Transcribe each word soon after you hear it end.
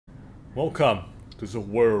Welcome to the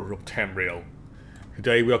world of Tamriel.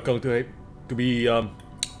 Today we are going to be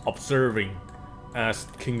observing as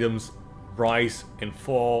kingdoms rise and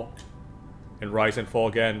fall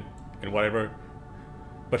again and whatever.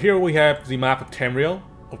 But here we have the map of Tamriel.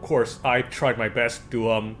 Of course, I tried my best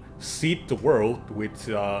to seed the world with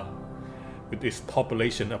its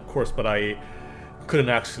population, of course, but I couldn't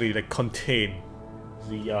actually contain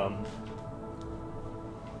the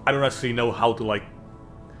I don't actually know how to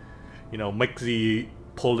make the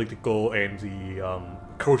political and the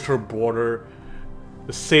cultural border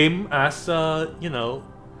the same as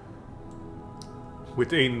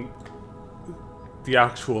within the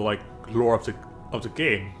actual lore of the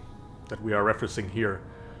game that we are referencing here.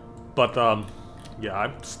 But yeah,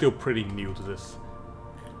 I'm still pretty new to this.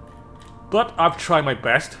 But I've tried my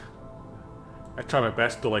best. I try my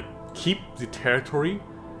best to keep the territory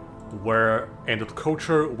and the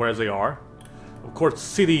culture where they are. Of course,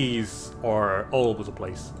 cities are all over the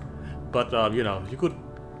place, but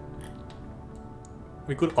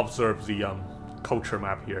we could observe the culture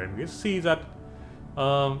map here, and we see that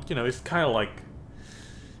it's kind of like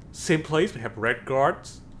same place. We have Red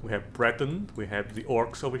Guards, we have Breton, we have the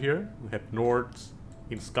Orcs over here, we have Nords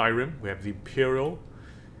in Skyrim, we have the Imperial,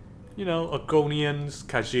 Argonians,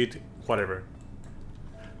 Khajiit, whatever.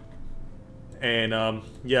 And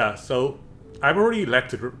yeah, so I've already let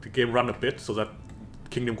the game run a bit so that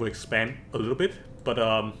Kingdom could expand a little bit, but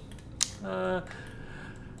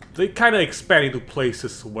they kind of expand into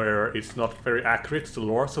places where it's not very accurate to the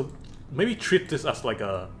lore, so maybe treat this as like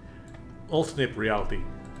a alternate reality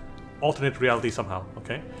somehow,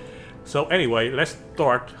 okay? So anyway, let's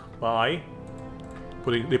start by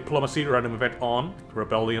putting Diplomacy Random Event on,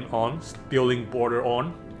 Rebellion on, Stealing Border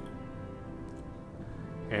on,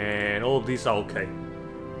 and all of these are okay.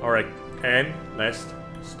 Alright, and let's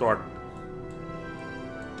start.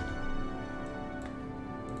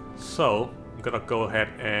 So, I'm gonna go ahead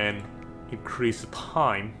and increase the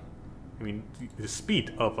time, the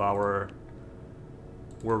speed of our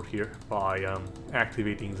world here by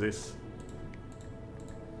activating this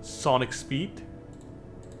sonic speed.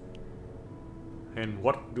 And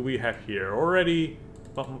what do we have here? Already,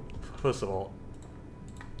 well, first of all,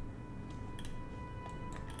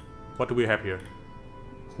 what do we have here?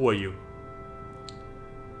 Who are you?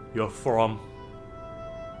 You're from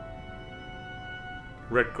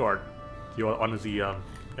Red Guard. You're on the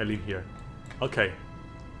elite here. Okay.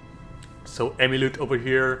 So Emilut over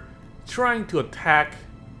here trying to attack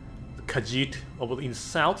the Khajiit over in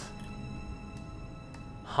south.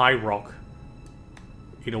 High Rock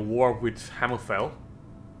in a war with Hammerfell.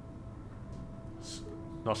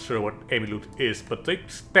 Not sure what Emilut is, but they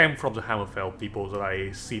stem from the Hammerfell people that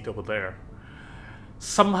I see over there.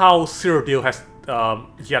 Somehow Cyrodiil has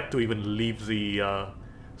yet to even leave the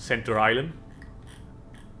center island.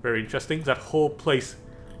 Very interesting. That whole place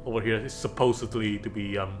over here is supposedly to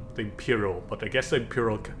be the Imperial, but I guess the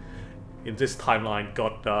Imperial in this timeline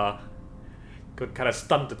got kind of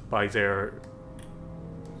stunted by the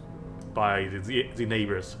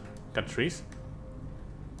neighbors countries.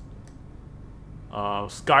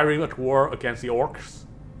 Skyrim at war against the Orcs.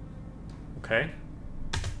 Okay.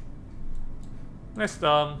 Let's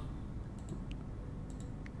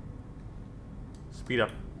speed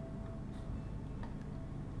up.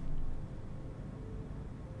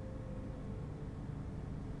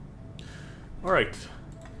 Alright.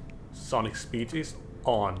 Sonic speed is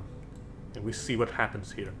on. And we see what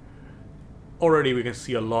happens here. Already we can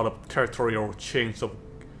see a lot of territorial change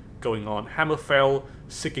going on. Hammerfell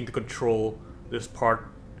seeking to control this part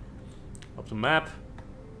of the map.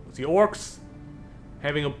 The Orcs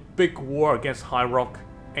having a big war against High Rock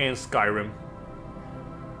and Skyrim.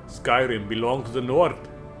 Skyrim belongs to the north.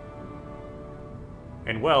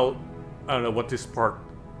 And well, I don't know what this part...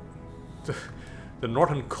 the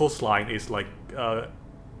northern coastline is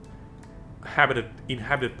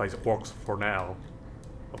inhabited by the Orcs for now.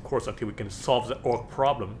 Of course, until we can solve the Orc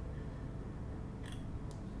problem.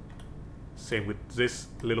 Same with this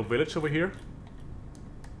little village over here.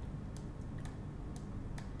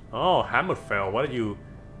 Oh, Hammerfell, what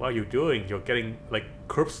are you doing? You're getting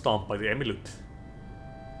curb stomped by the Emilut.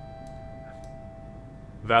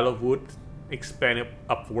 Valorwood expanding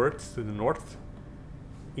upwards to the north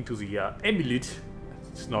into the Emilut.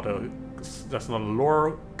 That's not a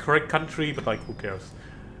lore correct country, but who cares?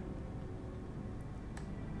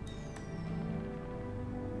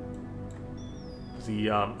 The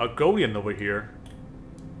Argonian over here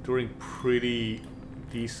doing pretty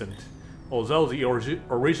decent. Although the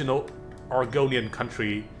original Argonian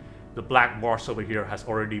country, the Black Marsh over here, has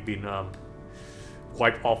already been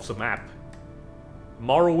wiped off the map.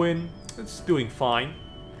 Morrowind It's doing fine.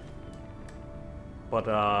 But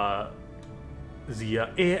the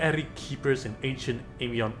Aerie Keepers and Ancient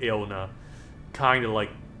Amion Aeona kind of like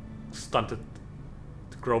stunted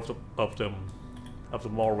the growth of the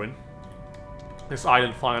Morrowind. This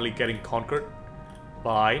island finally getting conquered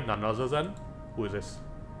by none other than, who is this?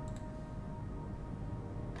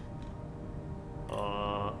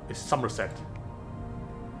 It's Somerset.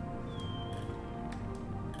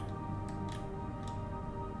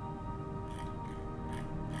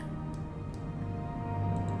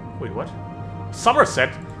 Wait, what?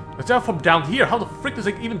 Somerset? Is that from down here? How the frick does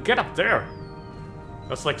it even get up there?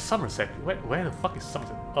 That's like Somerset. Where the fuck is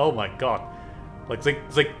Somerset? Oh my god. Like they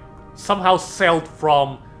somehow sailed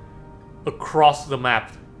from across the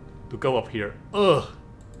map to go up here. Ugh.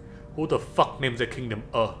 Who the fuck names their kingdom?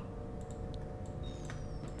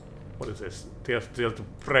 What is this? There's the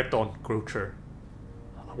Breton culture.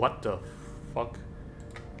 What the fuck?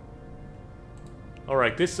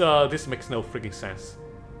 Alright, this makes no freaking sense.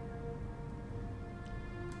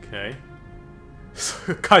 Okay.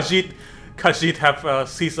 Khajiit have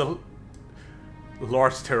seized a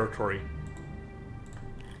large territory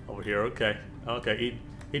over here. Okay, okay,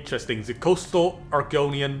 interesting. The coastal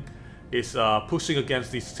Argonian is pushing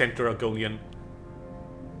against the center Argonian,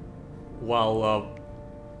 while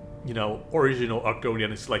you know, original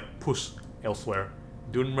Argonian is like pushed elsewhere.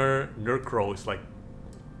 Dunmer Nurkro is like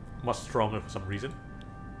much stronger for some reason.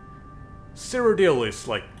 Cyrodiil is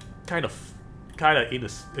like kind of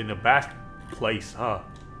in a bad place, huh?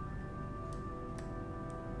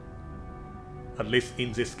 At least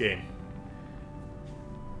in this game.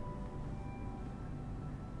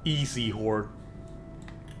 Easy horde.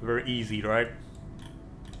 Very easy, right?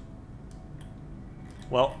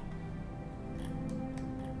 Well,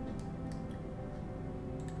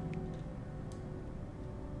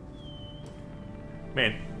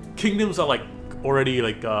 man, kingdoms are like already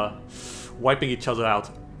like wiping each other out,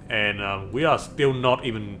 and we are still not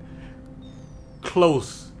even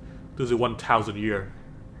close to the 1,000 year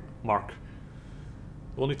mark.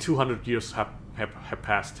 Only 200 years have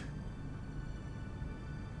passed.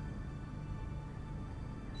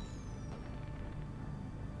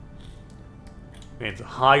 Man, the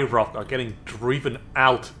High Rock are getting driven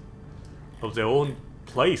out of their own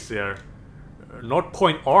place there. North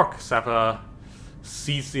Point Orcs have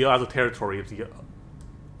seized the other territory of the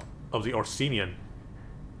Orsinian.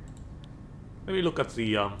 Let me look at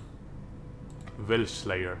the Village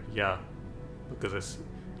Slayer. Yeah, look at this.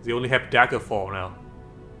 They only have Daggerfall now,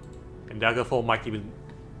 and Daggerfall might even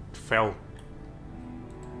fail.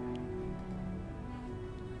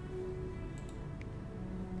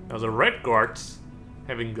 Now the Red Guards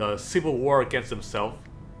having a civil war against themselves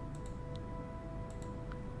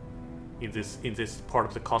in this part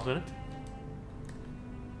of the continent.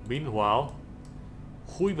 Meanwhile,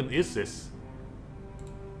 who even is this?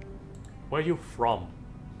 Where are you from?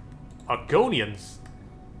 Argonians?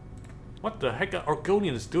 What the heck are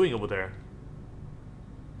Argonians doing over there?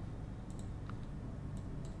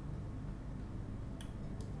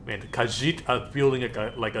 Man, the Khajiit are building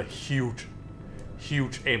like a huge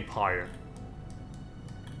empire.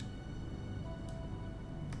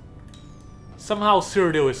 Somehow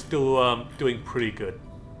Cyrodiil is still doing pretty good.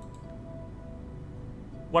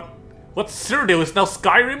 What Cyrodiil is now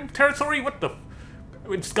Skyrim territory? What the? I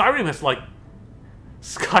mean, Skyrim is like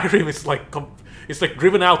it's like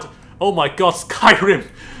driven out. Oh my god, Skyrim!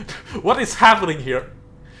 What is happening here?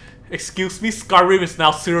 Excuse me, Skyrim is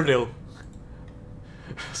now Cyrodiil.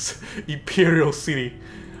 Imperial city.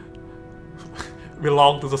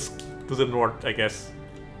 Belong to the north, I guess.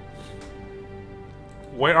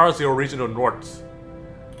 Where are the original Nords?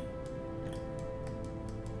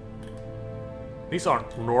 These aren't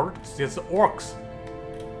Nords, these are Orcs.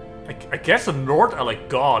 I guess the Nord are like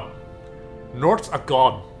gone. Nords are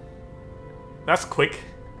gone. That's quick.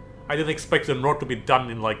 I didn't expect the Nord to be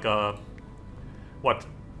done in like what,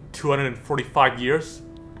 245 years?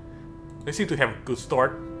 They seem to have a good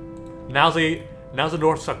start. Now the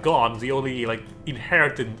Nords are gone. The only like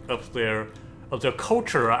inherited of their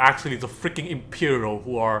culture are actually the freaking Imperial,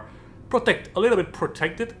 who are a little bit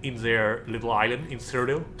protected in their little island in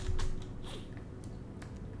Cyrodiil.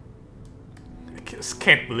 I just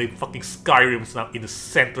can't believe fucking Skyrim is now in the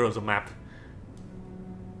center of the map.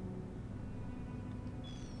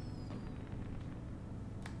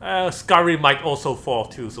 Skyrim might also fall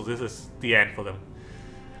too, so this is the end for them.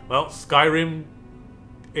 Well, Skyrim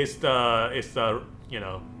is the you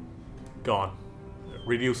know, gone,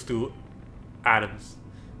 reduced to atoms.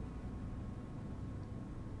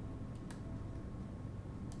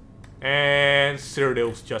 And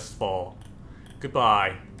Cyrodiil's just fall.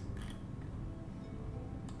 Goodbye.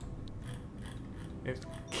 It's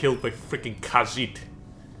killed by freaking Khajiit.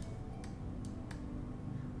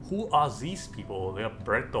 Who are these people? They are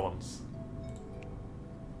Bretons.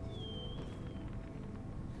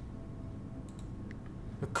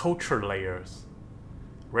 The culture layers.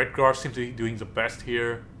 Redguard seems to be doing the best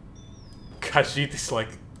here. Khajiit is like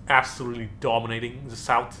absolutely dominating the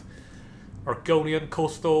south. Argonian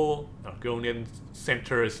coastal. Argonian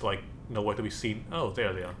center is like nowhere to be seen. Oh,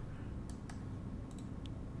 there they are.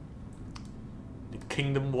 The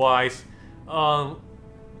kingdom wise,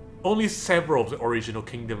 only several of the original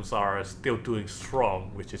kingdoms are still doing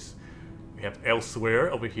strong, which is we have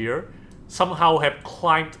elsewhere over here. Somehow have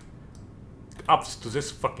climbed up to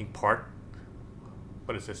this fucking part.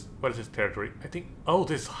 What is this? What is this territory? I think. Oh,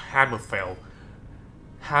 this is Hammerfell.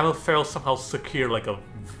 Hammerfell somehow secure like a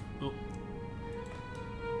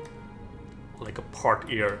part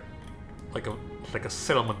here, like a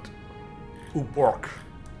settlement. Ubork.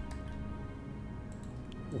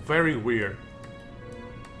 Very weird.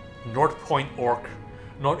 North Point Orc,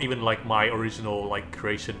 not even like my original like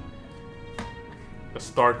creation. That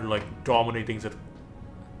started like dominating the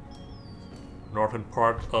northern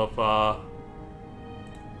part of.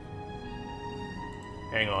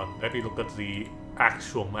 Hang on, let me look at the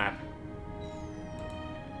actual map.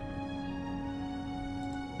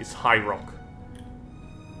 It's High Rock.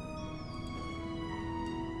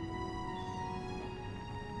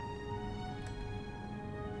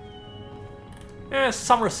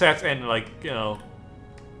 Somerset and like, you know,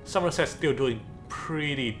 Somerset's still doing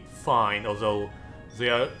pretty fine, although they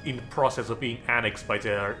are in the process of being annexed by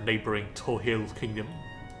their neighboring Tohill kingdom.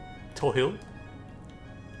 Tohill?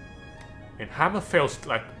 And Hammerfell's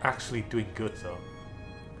like actually doing good though.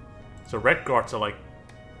 So Red Guards are like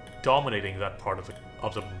dominating that part of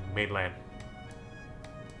the mainland.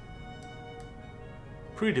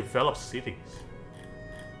 Pretty developed cities.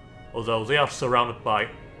 Although they are surrounded by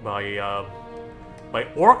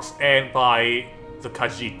orcs and by the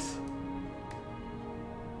Khajiit.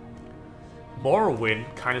 Morrowind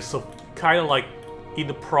kind of like in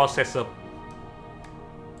the process of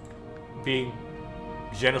being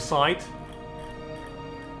genocide.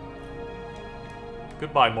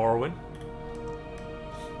 Goodbye, Morrowind.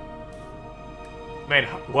 Man,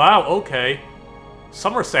 wow, okay.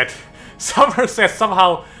 Somerset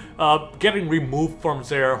somehow getting removed from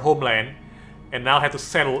their homeland and now have to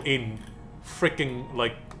settle in freaking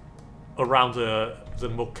like around the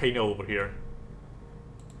volcano over here.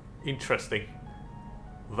 Interesting.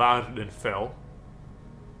 Vardenfell.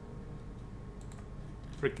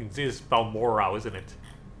 Freaking, this is Balmoral, isn't it?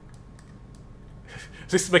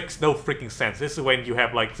 This makes no freaking sense. This is when you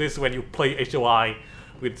have like this is when you play HOI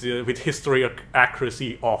with history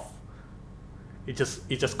accuracy off. It's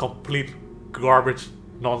just complete garbage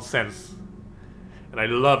nonsense, and I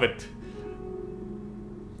love it.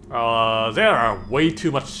 There are way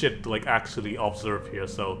too much shit to like actually observe here.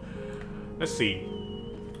 So let's see.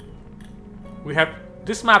 We have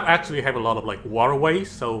this map actually have a lot of like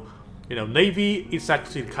waterways. So you know, navy is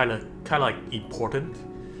actually kind of like important.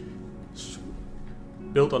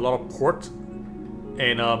 Build a lot of ports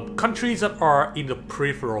and countries that are in the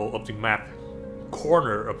peripheral of the map,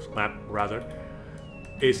 corner of the map rather,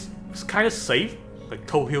 is kind of safe. Like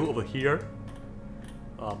Tohill over here.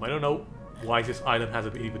 I don't know why this island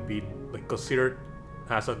hasn't even been like considered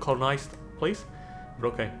as a colonized place, but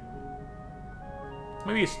okay.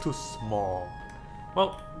 Maybe it's too small.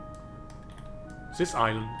 Well, this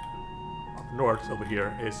island up north over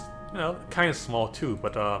here is, you know, kind of small too,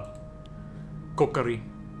 but Kokari.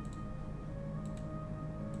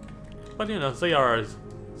 But you know, they are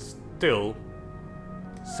still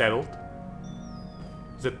settled.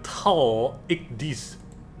 The tall Igdis,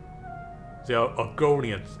 they are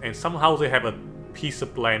Argonians, and somehow they have a piece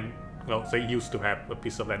of land. Well, they used to have a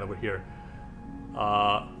piece of land over here.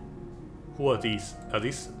 Who are these? Are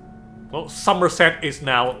these? Well, Somerset is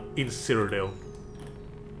now in Cyrodiil.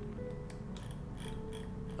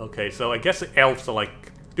 Okay, so I guess the elves are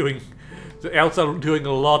like doing. The elves are doing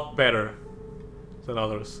a lot better than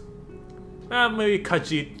others. Maybe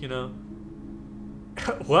Khajiit, you know.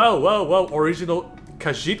 Wow! Original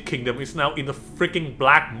Khajiit kingdom is now in the freaking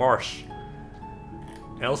Black Marsh.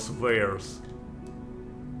 Elsewhere,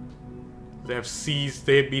 they have seized.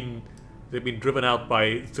 They've been driven out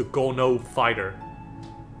by the Gono fighter.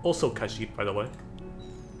 Also Khajiit, by the way.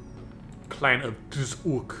 Clan of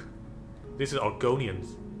Duzuk. This is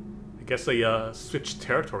Argonians. I guess they switch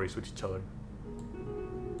territories with each other.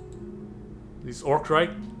 These orcs,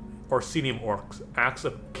 right? Orsinium orcs. Axe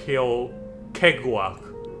of Keguak.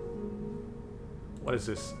 What is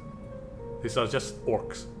this? These are just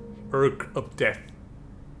orcs. Urg of Death.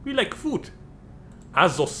 We like food.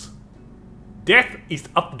 Azos. Death is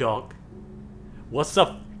up, dog. What's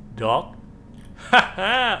up, dog?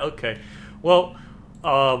 Haha, okay. Well,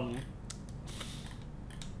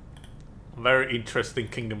 very interesting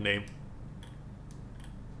kingdom name.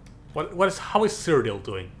 How is Cyrodiil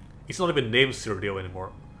doing? It's not even named Cyrodiil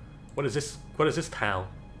anymore. What is this town?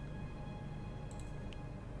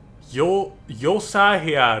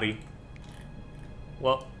 Yosahiari.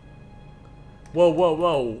 Well,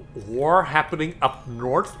 whoa. War happening up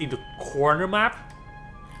north in the corner map?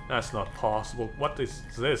 That's not possible. What is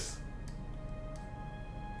this?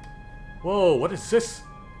 Whoa, what is this?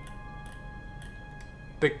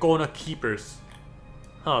 Tekona Keepers.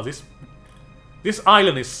 Huh, this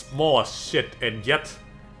island is small as shit, and yet,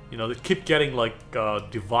 you know, they keep getting like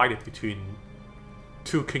divided between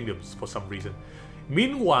two kingdoms for some reason.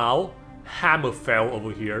 Meanwhile, Hammerfell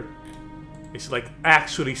over here is like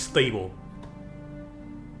actually stable.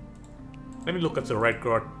 Let me look at the Red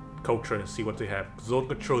Guard culture and see what they have. Zone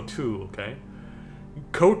control 2, okay.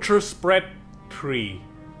 Culture spread 3,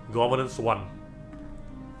 governance 1.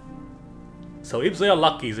 So if they are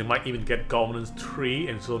lucky, they might even get governance 3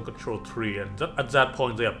 and zone control 3, and at that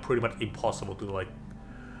point they are pretty much impossible to like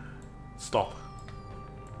stop.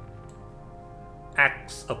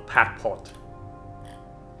 Axe a Padpot.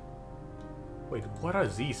 Wait, what are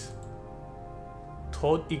these?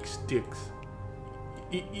 Toad X dicks.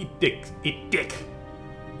 Eat dick.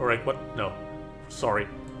 Alright, what? No. Sorry.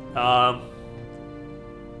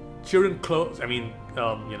 Children close, I mean,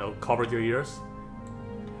 you know, cover your ears.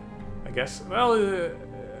 I guess. Well,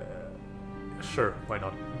 sure, why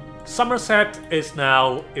not? Somerset is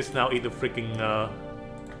now in the freaking,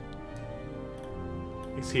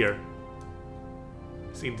 it's here.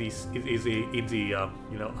 It's in the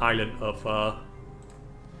you know, island of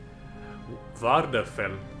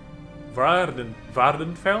Vardenfell.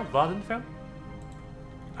 Vardenfell?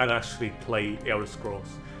 I actually play Elder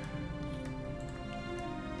Scrolls.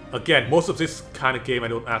 Again, most of this kind of game I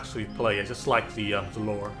don't actually play. I just like the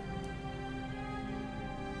lore.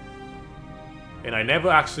 And I never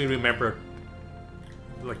actually remember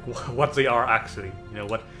like what they are actually. You know,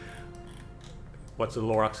 what the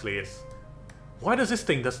lore actually is. Why does this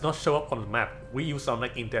thing does not show up on the map? We use our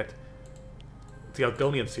like in that the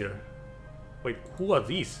Argonians here. Wait, who are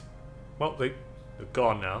these? Well, they're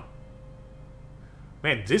gone now.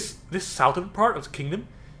 Man, this southern part of the kingdom,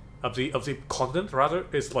 of the continent rather,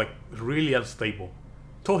 is like really unstable.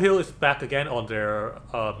 Tohill is back again on their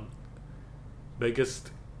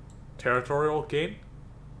biggest territorial gain.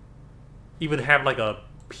 Even have like a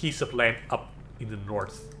piece of land up in the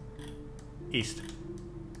north, east.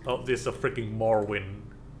 Oh, this is a freaking Morrowind.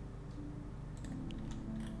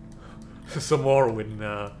 Some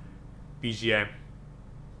Morrowind BGM.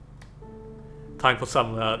 Time for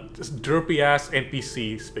some derpy ass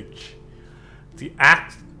NPC speech. The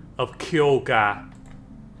act of Kyoga,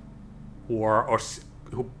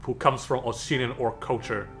 who comes from Oceanian Orc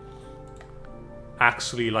culture,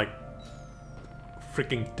 actually like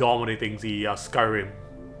freaking dominating the Skyrim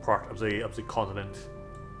part of the continent,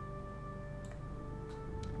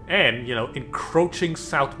 and you know, encroaching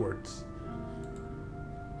southwards.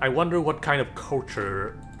 I wonder what kind of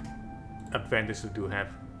culture advantage they do have.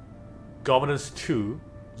 Governance 2,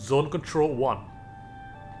 zone control 1.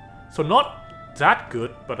 So not that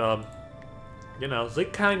good, but you know, they're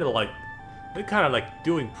kind of like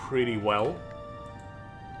doing pretty well.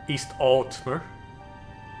 East Altmer,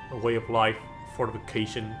 a way of life,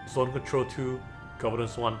 fortification, zone control 2,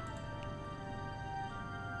 governance 1.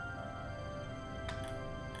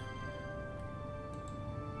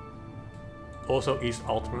 Also East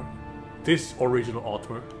Altmer. This original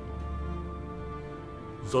Altmer.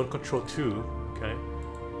 Zone control 2, okay.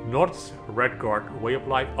 North Redguard, way of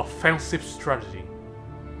life, offensive strategy.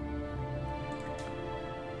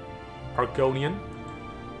 Argonian,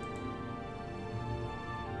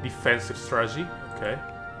 defensive strategy, okay.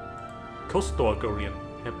 Coastal Argonian,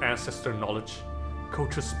 have ancestor knowledge.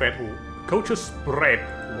 Culture spread 1.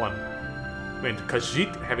 Man,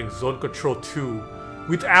 Khajiit having zone control 2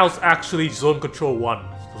 without actually zone control 1.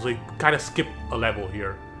 So they kind of skip a level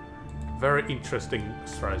here. Very interesting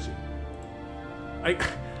strategy.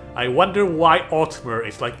 I wonder why Altmer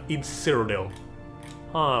is like in Cyrodiil.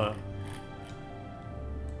 Huh.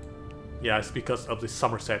 Yeah, it's because of the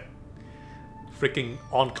Somerset freaking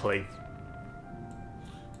enclave.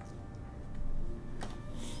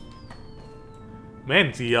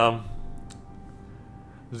 Man,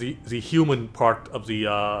 the human part of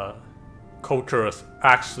the culture is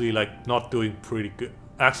actually like not doing pretty good.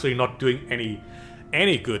 Actually not doing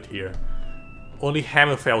any good here. Only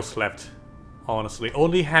Hammerfell's left, honestly.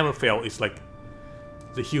 Only Hammerfell is like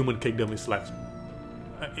the human kingdom is left.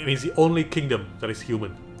 It means the only kingdom that is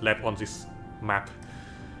human left on this map.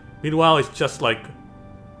 Meanwhile, it's just like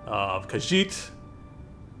Khajiit.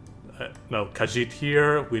 No, Khajiit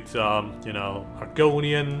here with you know,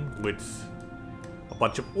 Argonian, with a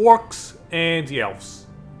bunch of orcs and the elves.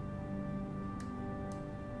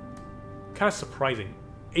 Kind of surprising.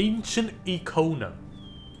 Ancient Icona.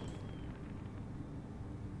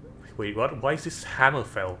 Wait, what? Why is this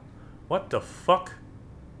Hammerfell? What the fuck?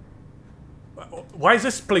 Why is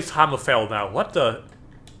this place Hammerfell now? What the?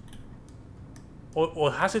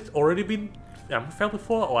 Or has it already been Hammerfell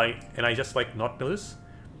before? Or I just like not noticed?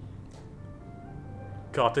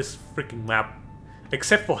 God, this freaking map.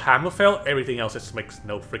 Except for Hammerfell, everything else just makes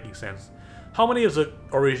no freaking sense. How many of the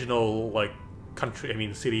original like country, I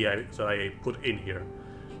mean city that I put in here?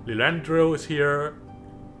 Lilandro is here.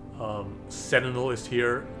 Sentinel is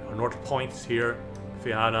here. North Point is here.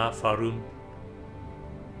 Fiana, Farun.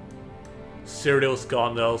 Cyrodiils,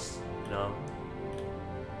 Gondels, you know.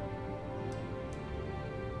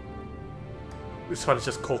 This one is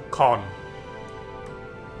just called Con.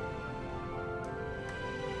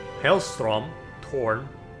 Hellstrom, Torn,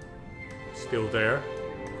 still there.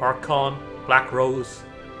 Archon, Black Rose,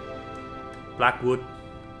 Blackwood,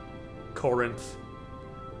 Corinth,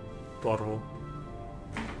 Bottle.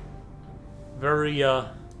 Very,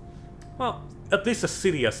 well, at least the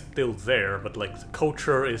city is still there, but like the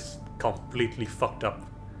culture is completely fucked up.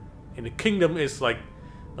 And the kingdom is like,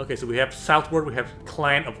 okay, so we have southward, we have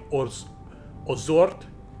clan of Ozord,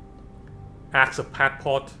 Axe of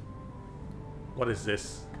Patpot. What is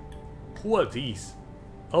this? Who are these?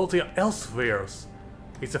 Oh, they are Elsewheres.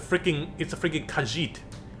 It's a freaking Khajiit.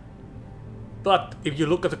 But if you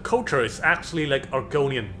look at the culture, it's actually like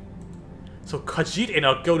Argonian. So Khajiit and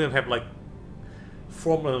Argonian have like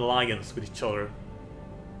formed an alliance with each other.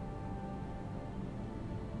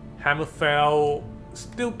 Hammerfell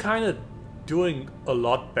still kind of doing a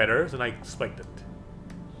lot better than I expected.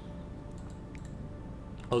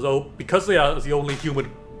 Although, because they are the only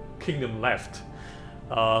human kingdom left,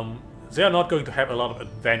 they are not going to have a lot of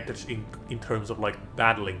advantage in terms of like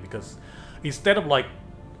battling, because instead of like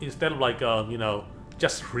you know,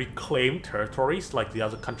 just reclaim territories like the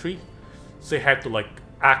other country, they have to like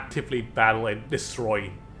actively battle and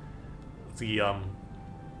destroy the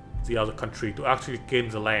other country to actually gain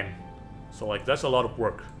the land. So like that's a lot of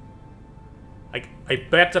work. I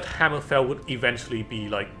bet that Hammerfell would eventually be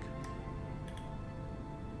like,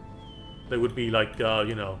 they would be like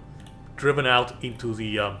you know, driven out into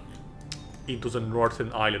the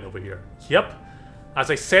northern island over here. Yep, as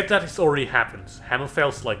I said, that has already happened.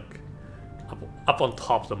 Hammerfell's like up on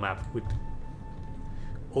top of the map with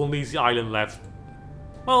only the island left.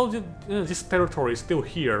 Well, this territory is still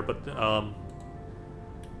here, but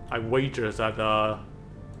I wager that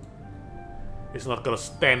it's not gonna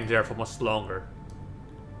stand there for much longer.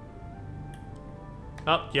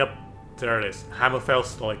 Oh, yep, there it is.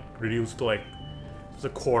 Hammerfell's like reduced to like the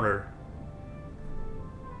corner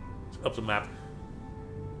of the map,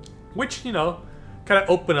 which, you know, kind of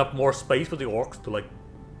open up more space for the orcs to like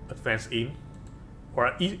advance in. Or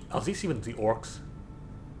are these even the orcs?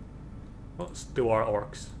 Well, still are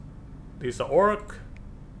orcs. These are orc.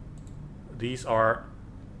 These are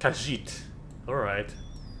Khajiit. All right.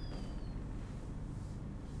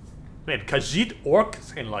 Man, Khajiit,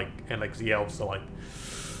 orcs, and like the elves are like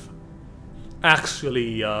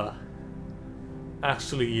actually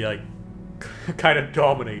like kind of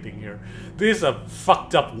dominating here. This is a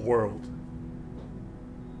fucked up world.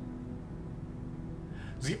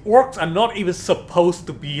 The orcs are not even supposed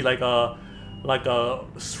to be like a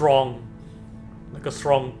strong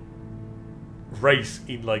race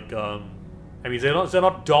in like I mean, they're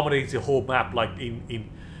not dominating the whole map like in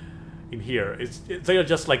here. They are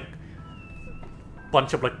just like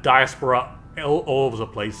bunch of like diaspora all over the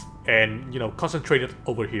place, and you know, concentrated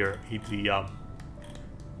over here in the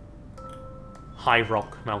High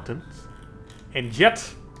Rock Mountains, and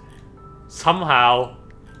yet somehow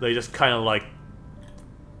they just kind of like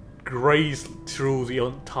graze through the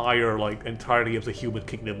entirety of the human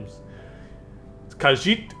kingdoms.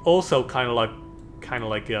 Khajiit also kind of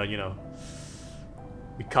like you know,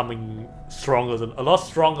 becoming a lot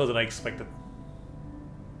stronger than I expected.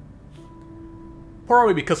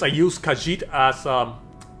 Probably because I use Khajiit as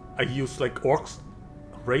I use like orcs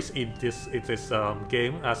race in this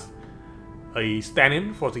game as a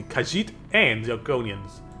stand-in for the Khajiit and the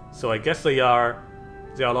Argonians. So I guess there are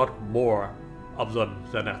a lot more of them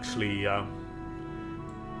than actually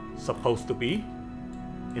supposed to be,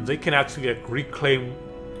 and they can actually like reclaim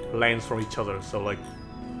lands from each other. So like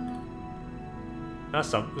that's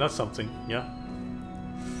something, yeah.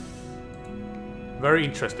 Very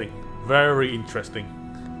interesting. Very interesting.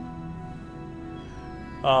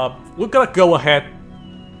 We're gonna go ahead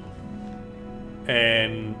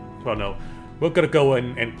and... well, no. We're gonna go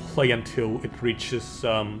in and play until it reaches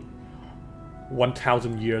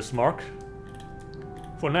 1,000 years mark.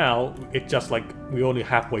 For now, it's just like we're only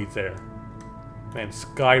halfway there. Man,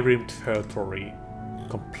 Skyrim territory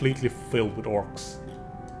completely filled with orcs.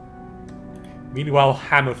 Meanwhile,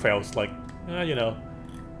 Hammerfell's like, you know,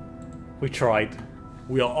 we tried.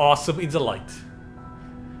 We are awesome in the light.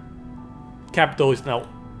 Capital is now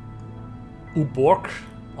Uborg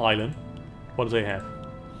Island. What do they have?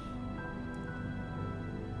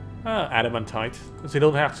 Adamantite. They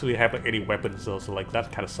don't actually have any weapons though, so like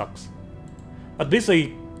that kind of sucks. At least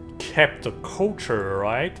they kept the culture,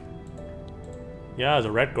 right? Yeah,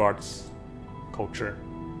 the Red Guards culture.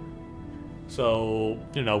 So,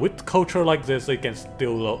 you know, with culture like this, they can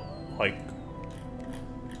still like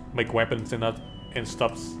make weapons and that and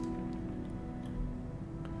stuffs.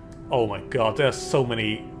 Oh my god, there's so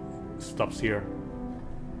many stuffs here.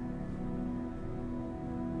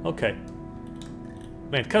 Okay.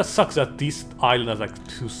 Man, it kinda sucks that these islands are like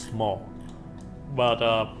too small. But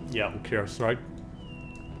yeah, who cares, right?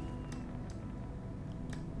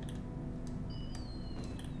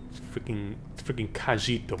 Freaking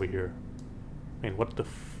Khajiit over here. Man, what the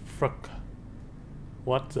fuck?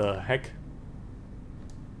 What the heck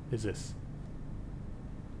is this?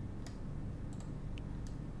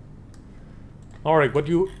 Alright, what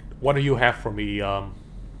do you have for me,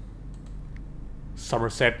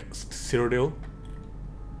 Somerset Cyrodiil?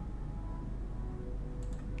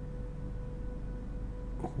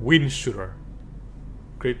 Wind Shooter.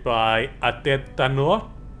 Created by Aetanor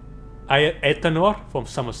from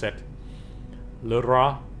Somerset.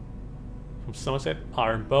 Lura from Somerset.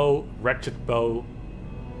 Iron Bow, Ratchet Bow.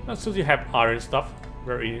 So you have iron stuff.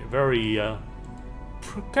 Very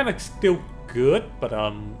kind of still good, but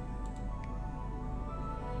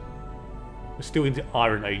we're still in the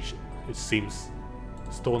Iron Age, it seems.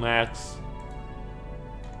 Stone Axe.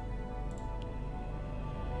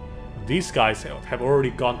 These guys have already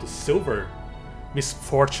gone to silver.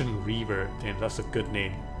 Misfortune Reaver. Damn, that's a good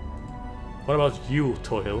name. What about you,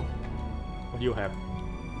 Tohil? What do you have?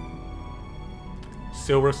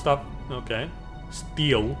 Silver stuff? Okay.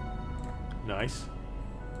 Steel. Nice.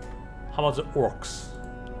 How about the orcs?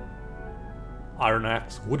 Iron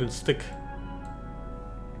Axe, Wooden Stick.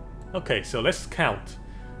 Okay, so let's count.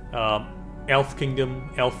 Elf Kingdom,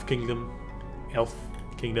 Elf Kingdom, Elf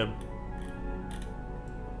Kingdom.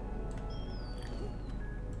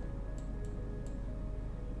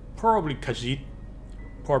 Probably Khajiit,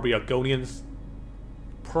 probably Argonians,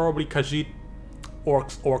 probably Khajiit,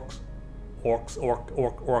 orcs,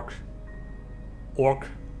 orc,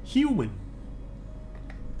 human.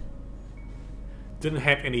 Didn't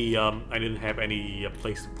have any. I didn't have any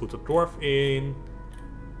place to put a dwarf in.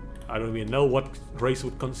 I don't even know what race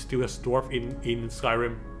would constitute as dwarf in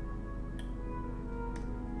Skyrim.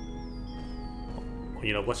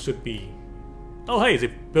 You know what should be? Oh hey, they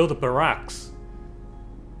built a barracks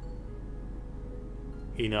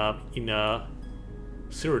in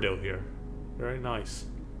Cyrodiil here. Very nice.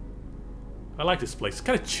 I like this place. It's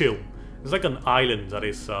kind of chill. It's like an island that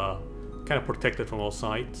is kind of protected from all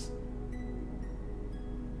sides.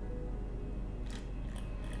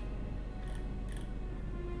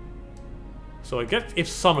 So I guess if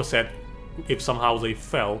Somerset, if somehow they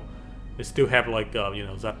fell, they still have like you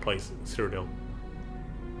know, that place, Cyrodiil.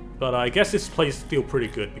 But I guess this place is still pretty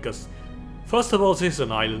good because, first of all, this is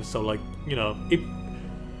an island. So like, you know,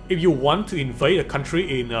 if you want to invade a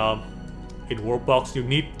country in WorldBox, you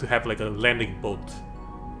need to have like a landing boat,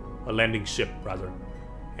 a landing ship rather,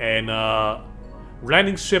 and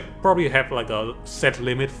landing ship probably have like a set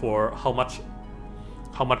limit for how much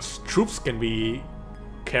troops can be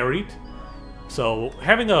carried. So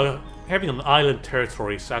having an island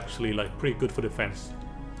territory is actually like pretty good for defense.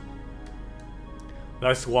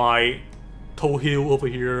 That's why Tohil over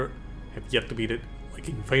here have yet to be like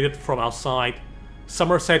invaded from outside.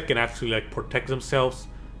 Somerset can actually like protect themselves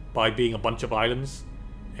by being a bunch of islands,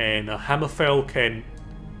 and Hammerfell can.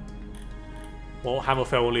 Well,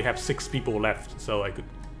 Hammerfell only have 6 people left, so I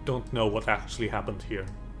don't know what actually happened here.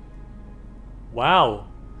 Wow,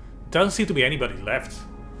 doesn't seem to be anybody left.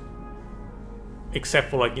 Except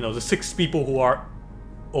for like, you know, the 6 people who are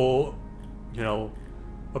all, you know,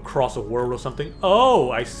 across the world or something.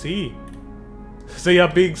 Oh, I see. They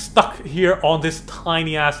are being stuck here on this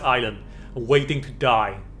tiny ass island, waiting to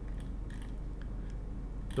die.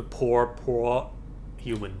 The poor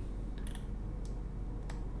human.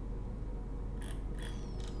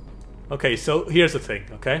 Okay, so here's the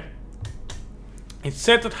thing, okay? It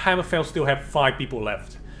said that Hammerfell still have 5 people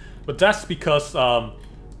left, but that's because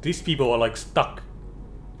these people are like stuck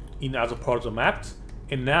in other parts of the map,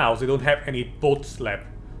 and now they don't have any boats left.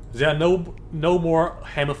 There are no more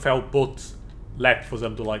Hammerfell boats left for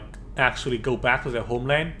them to like actually go back to their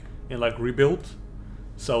homeland and like rebuild.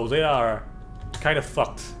 So they are kind of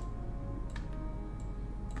fucked.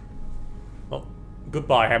 Well,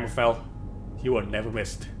 goodbye Hammerfell. You are never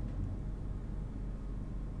missed.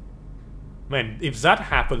 Man, if that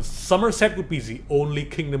happens, Somerset would be the only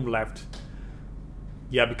kingdom left.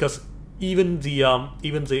 Yeah, because even the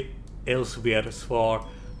Elsewheres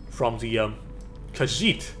from the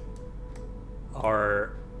Khajiit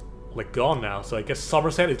are like gone now. So I guess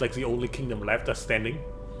Somerset is like the only kingdom left that's standing.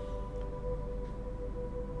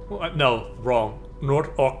 Well, no, wrong. North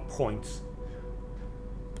Orc Points.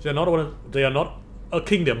 They are not a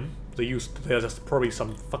kingdom. They are just probably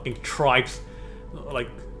some fucking tribes, like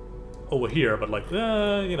over here. But like,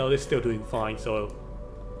 you know, they're still doing fine. So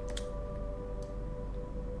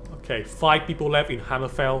okay, 5 people left in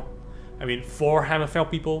Hammerfell. I mean, 4 Hammerfell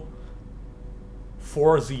people.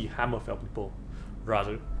 4 the Hammerfell people,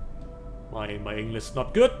 rather. My English is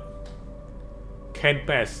not good. Can't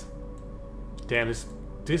pass. Damn,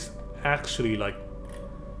 this actually like,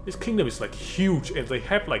 this kingdom is like huge, and they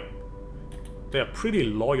have like, they are pretty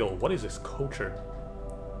loyal. What is this culture?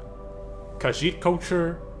 Khajiit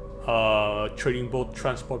culture, trading boat,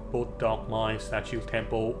 transport boat, dog mine, statue,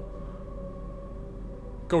 temple,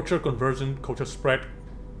 culture conversion, culture spread,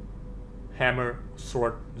 hammer,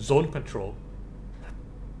 sword, zone control,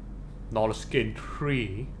 knowledge gain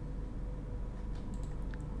 3.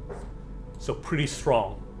 So pretty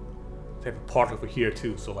strong. They have a part over here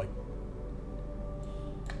too, so like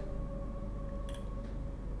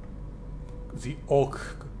the Orc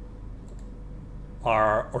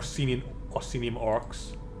are Orsinian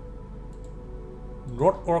orcs.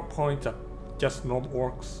 North Orc Points are just normal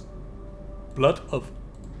orcs. Blood of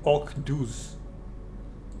Orc Duz,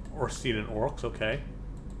 Orsinian orcs, okay.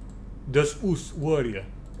 Dus Us warrior.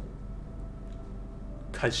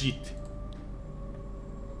 Khajiit.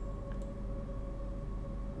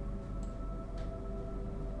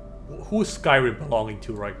 Who is Skyrim belonging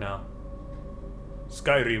to right now?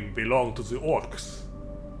 Skyrim belong to the orcs.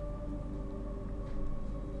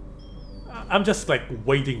 I'm just like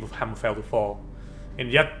waiting for Hammerfell to fall,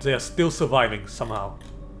 and yet they are still surviving somehow.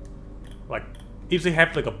 Like, if they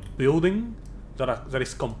have like a building that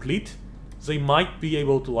is complete, they might be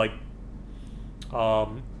able to like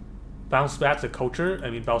bounce back the culture. I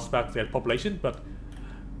mean, bounce back their population. But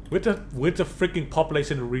with the freaking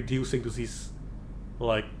population reducing to these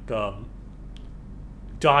like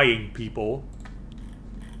dying people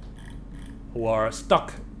who are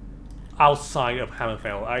stuck outside of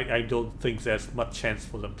Hammerfell, I don't think there's much chance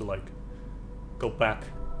for them to like go back.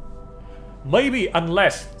 Maybe,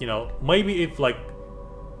 unless, you know, maybe if like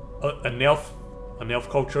an elf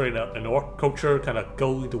culture and an orc culture kind of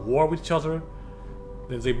go into war with each other,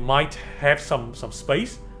 then they might have some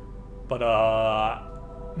space, but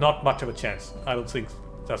not much of a chance. I don't think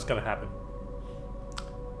that's gonna happen.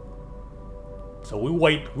 So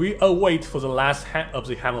we await for the last of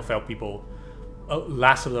the Hammerfell people,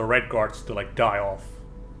 last of the Red Guards to like die off.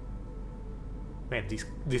 Man,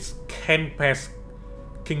 this Canpass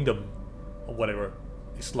kingdom or whatever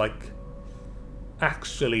is like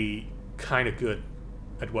actually kind of good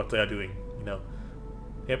at what they are doing. You know,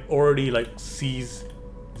 they have already like seized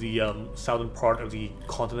the southern part of the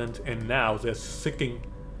continent, and now they're seeking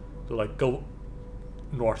to like go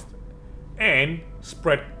north and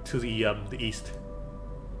spread to the east.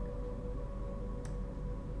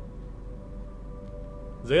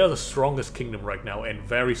 They are the strongest kingdom right now, and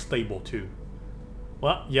very stable too.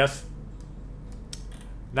 Well, yes.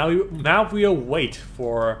 Now we'll wait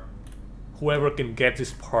for whoever can get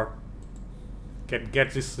this part, can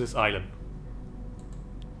get this island.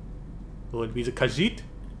 Will it be the Khajiit?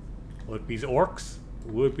 Will it be the orcs?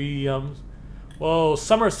 Will it be whoa,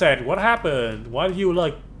 Somerset, what happened? Why did you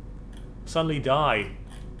like suddenly die?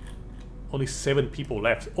 Only 7 people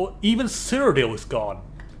left. Oh, even Cyrodiil is gone.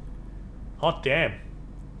 Hot damn.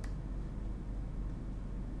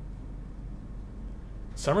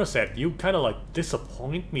 Somerset, you kind of like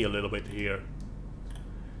disappoint me a little bit here.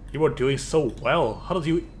 You were doing so well. How did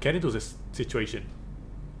you get into this situation?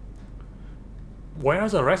 Where are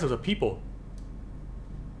the rest of the people?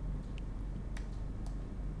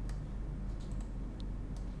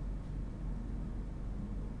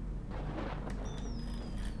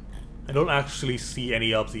 I don't actually see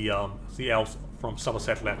any of the elves from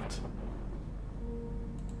Somerset left.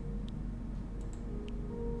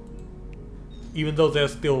 Even though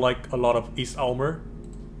there's still like a lot of East armor,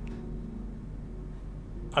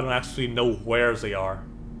 I don't actually know where they are.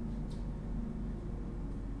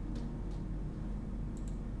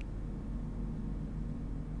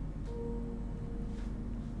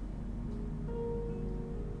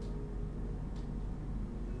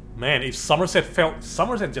 Man, if Somerset fell,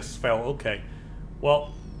 Somerset just fell. Okay,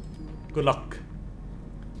 well, good luck.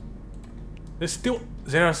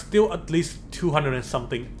 There are still at least 200 and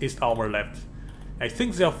something East armor left. I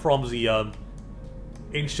think they are from the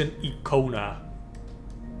ancient Icona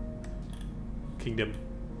kingdom,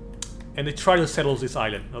 and they try to settle this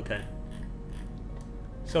island. Okay,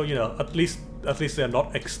 so you know, at least they are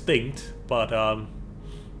not extinct, but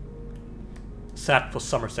sad for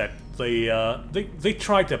Somerset. They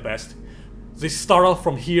tried their best. They start off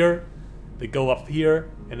from here, they go up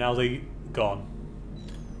here, and now they gone.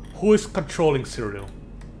 Who is controlling Cyril?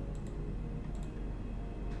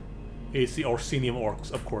 It's the Orsinium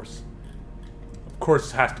orcs, of course. Of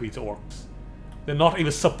course it has to be the orcs. They're not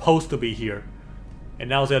even supposed to be here. And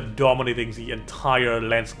now they're dominating the entire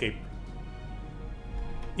landscape.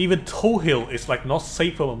 Even Tohill is like not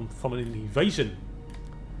safe from an invasion.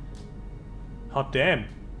 Hot damn.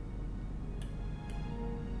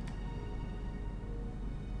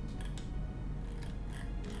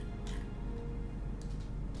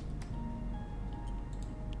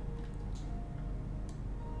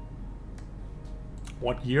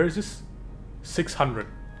 What year is this? 600.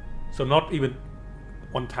 So not even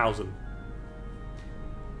 1000.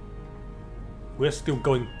 We're still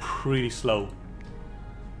going pretty slow.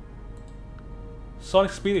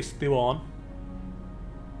 Sonic speed is still on.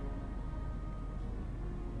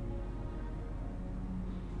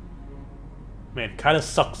 Man, kinda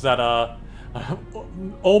sucks that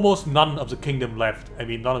almost none of the kingdom left. I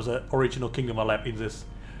mean, none of the original kingdom are left in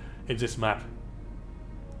this map.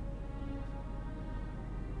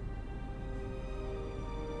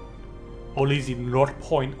 Only the North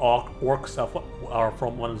Point orcs are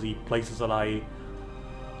from one of the places that I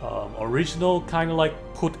original kind of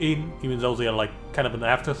like put in, even though they are like kind of an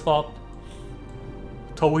afterthought.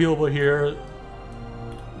 Toei over here,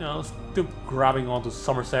 you know, still grabbing onto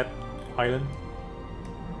Somerset Island.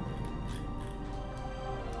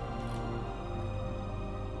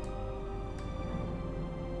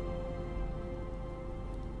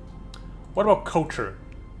 What about culture?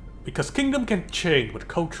 Because kingdom can change, but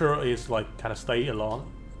culture is like kind of stay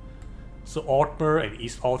along. So Altmer and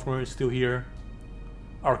East Altmer is still here.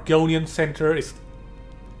 Argonian Center is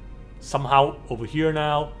somehow over here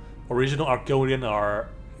now. Original Argonian are,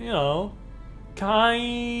 you know,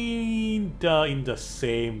 kinda in the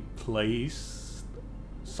same place,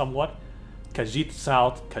 somewhat. Khajiit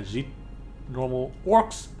South, Khajiit normal.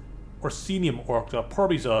 Orcs, Orsinium orcs are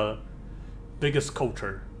probably the biggest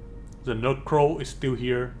culture. The Nerdcrow is still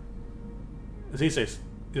here. This is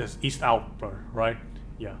East Alper, right?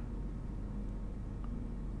 Yeah.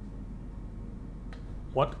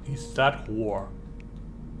 What is that war?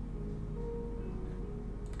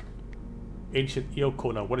 Ancient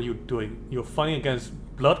Iokona, what are you doing? You're fighting against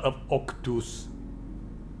Blood of Okdus.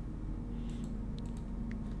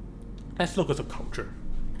 Let's look at the culture.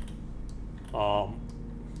 So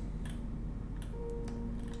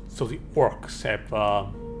the orcs have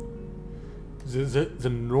the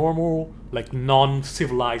normal, like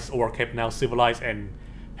non-civilized orc have now civilized and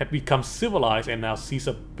have become civilized and now sees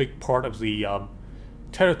a big part of the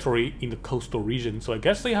territory in the coastal region. So I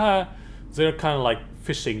guess they're kind of like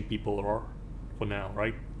fishing people, or for now,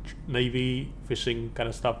 right? Navy, fishing kind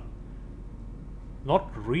of stuff.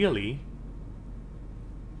 Not really.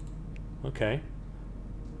 Okay.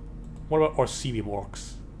 What about Orsinium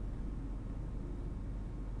orcs?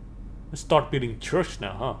 Let's start building church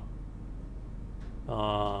now,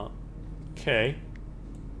 huh? Okay.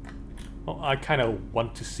 Well, I kind of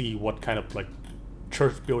want to see what kind of like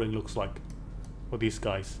church building looks like for these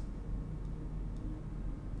guys.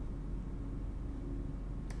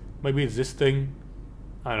 Maybe it's this thing.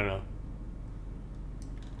 I don't know.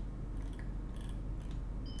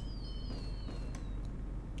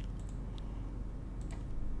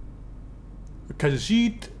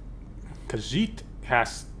 Khajiit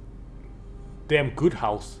has damn good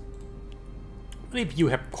house. What if you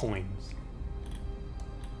have coins?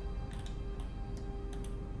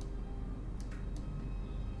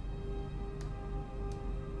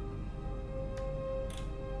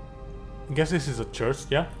 I guess this is a church,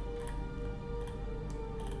 yeah?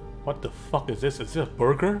 What the fuck is this? Is this a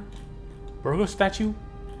burger? Burger statue?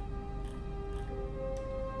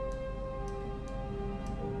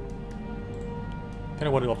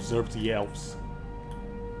 Kinda want to observe the elves.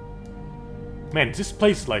 Man, this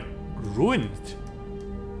place is like ruined.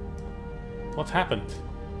 What happened?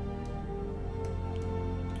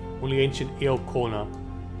 Only ancient Eocona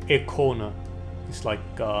is like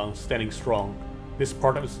standing strong. This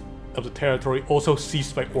part of the territory also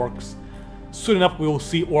seized by orcs. Soon enough, we will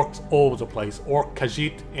see orcs all over the place. Orc,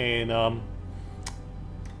 Khajiit,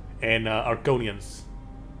 and Argonians.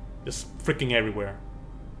 Just freaking everywhere.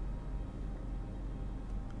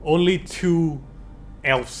 Only 2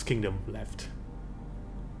 elves' kingdom left.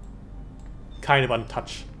 Kind of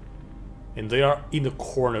untouched. And they are in the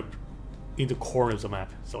corner of the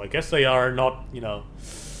map. So I guess they are not, you know,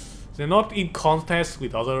 they're not in contest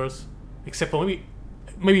with others. Except for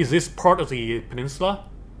maybe this part of the peninsula.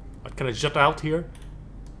 I kind of jut out here.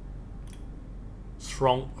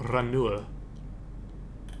 Strong Ranur.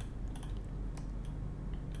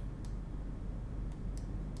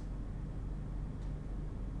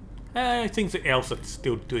 I think the elves are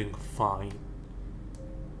still doing fine.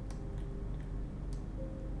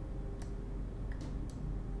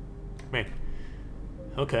 Man.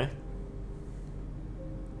 Okay.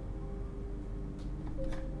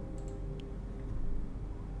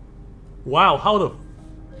 Wow, how the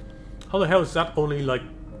hell is that only like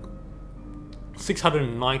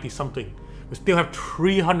 690 something? We still have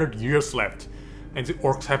 300 years left, and the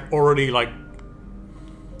orcs have already like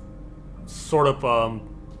sort of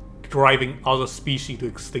driving other species to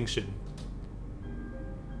extinction.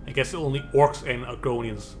 I guess only orcs and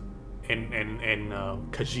Argonians and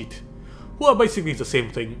Khajiit, who are basically the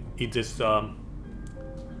same thing in this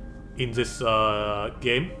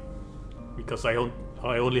game, because I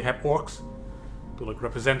only have orcs to like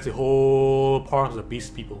represent the whole part of the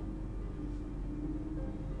beast people.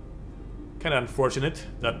 Kind of unfortunate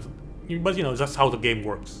that, but you know, that's how the game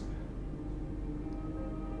works.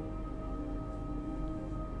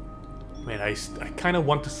 Man, I kind of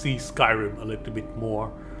want to see Skyrim a little bit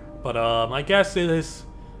more, but I guess this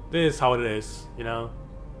is how it is, you know.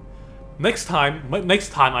 Next time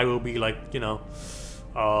I will be like, you know,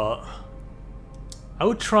 I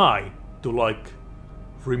would try to like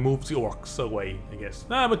remove the orcs away, I guess.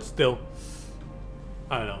 Nah, but still,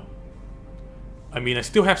 I don't know. I mean, I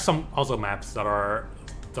still have some other maps that are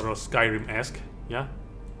Skyrim-esque, yeah.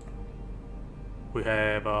 We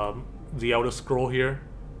have the Elder Scroll here.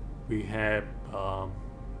 We have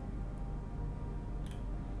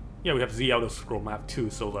yeah, we have the Elder Scroll map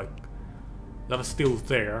too, so like that is still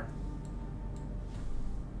there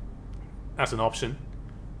as an option.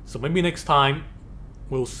 So maybe next time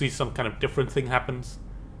we'll see some kind of different thing happens.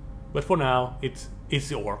 But for now, it's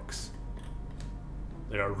the orcs.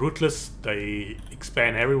 They are ruthless, they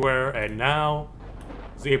expand everywhere, and now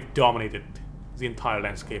they've dominated the entire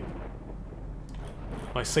landscape.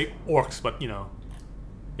 I say orcs, but you know,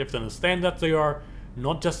 you have to understand that they are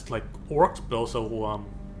not just like orcs, but also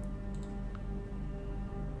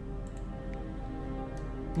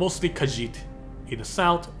mostly Khajiit in the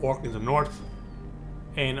south, orc in the north,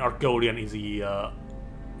 and Argonian in the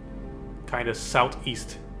kind of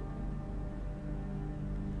southeast.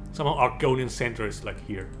 Somehow Argonian center is like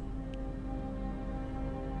here.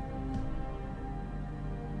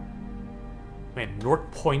 Man,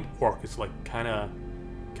 North Point orc is like kind of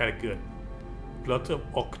good. Blood of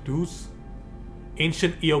Octus.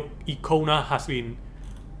 Ancient Icona has been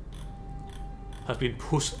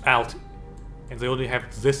pushed out, and they only have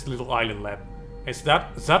this little island left. And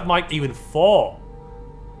that might even fall.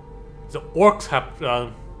 The orcs have.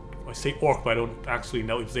 I say orc, but I don't actually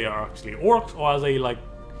know if they are actually orcs, or are they like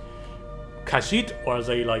Khajiit, or are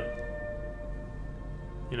they like,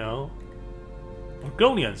 you know,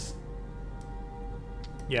 Argonians?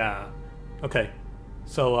 Yeah. Okay.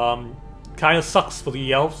 So kind of sucks for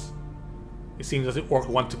the elves. It seems as if orcs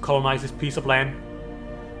want to colonize this piece of land.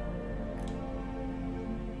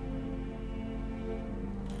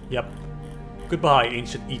 Yep. Goodbye,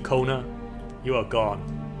 ancient Icona. You are gone.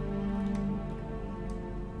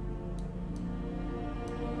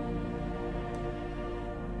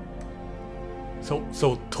 So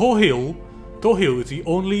Tohil is the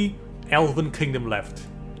only elven kingdom left.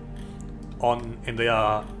 And they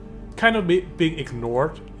are kind of being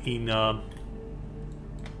ignored in the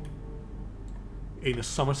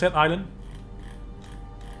Somerset Island.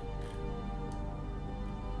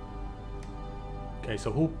 Okay,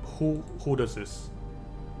 so who does this?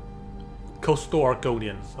 Coastal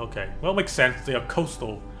Argonians. Okay, well, makes sense. They are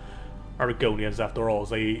coastal Argonians after all.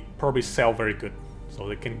 They probably sell very good, so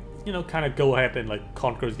they can, you know, kind of go ahead and like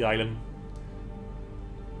conquer the island.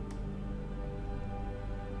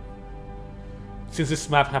 Since this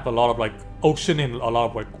map have a lot of like ocean and a lot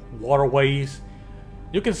of like waterways,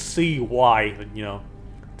 you can see why, you know,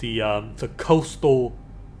 the coastal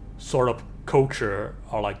sort of culture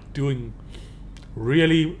are like doing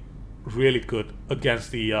really, really good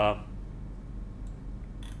against the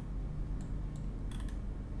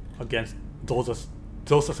against those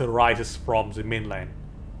as arises from the mainland.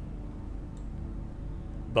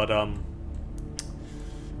 But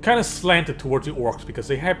kind of slanted towards the orcs because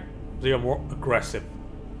they are more aggressive.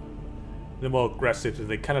 They're more aggressive, so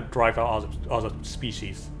they kind of drive out other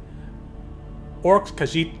species. Orcs,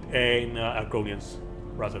 Khajiit, and Agronians,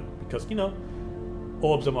 rather, because you know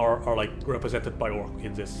all of them are like represented by orc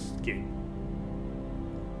in this game.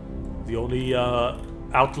 The only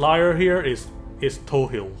outlier here is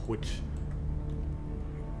Tohil, which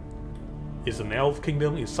is an elf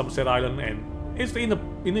kingdom in Sunset Island, and it's in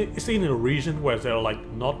a region where there are like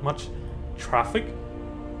not much traffic,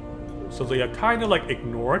 so they are kind of like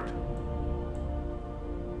ignored.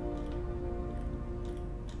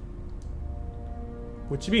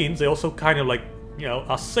 Which means they also kind of like, you know,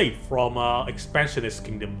 are safe from expansionist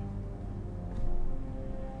kingdom.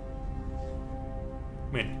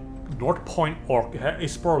 I mean, North Point Orc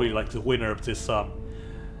is probably like the winner of this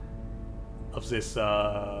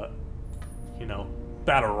you know,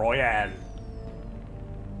 battle royale.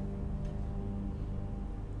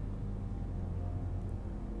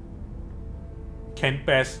 Kent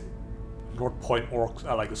Best, North Point Orcs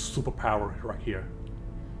are like a superpower right here.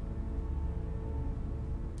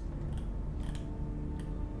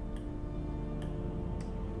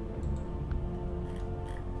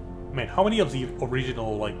 Man, how many of the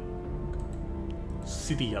original like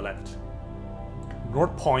city are left?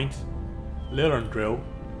 North Point, Lillandrill,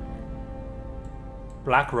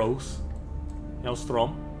 Black Rose,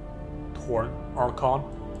 Elstrom, Torn, Archon,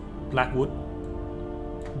 Blackwood,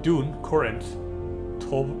 Dune, Corinth,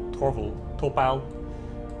 Torval, Topal,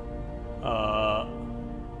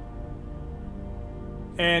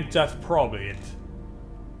 and that's probably it.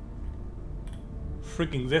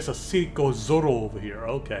 Freaking, there's a city called Zoro over here.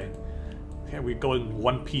 Okay. Okay, we're going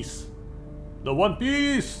One Piece. The One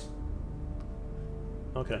Piece!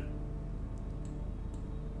 Okay.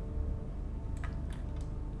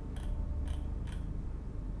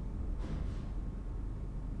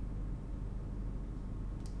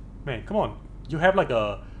 Man, come on. You have like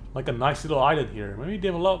a nice little island here. Maybe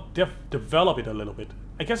develop it a little bit.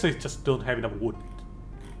 I guess they just don't have enough wood.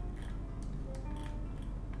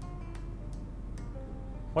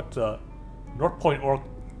 What the? North Point Orc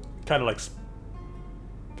kind of like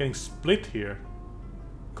getting split here.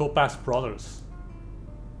 Copas Brothers.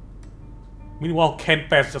 Meanwhile, Kent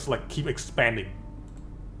Pass just like keep expanding.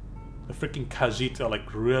 The freaking Khajiit are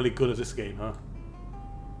like really good at this game, huh?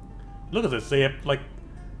 Look at this. They have like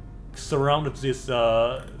surrounded this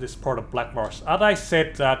this part of Black Marsh. As I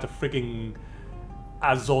said that the freaking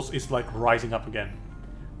Azos is like rising up again.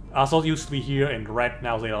 Azos used to be here in red,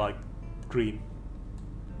 now they are like green.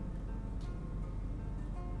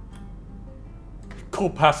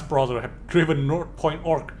 Copas Brother have driven North Point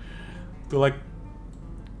Orc to like...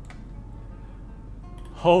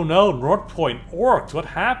 Oh no, North Point Orcs, what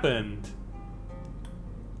happened?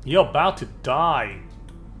 You're about to die.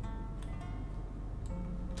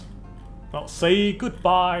 Well, say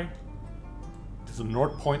goodbye to the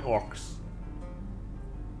North Point Orcs.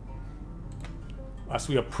 As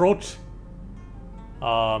we approach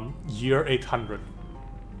year 800.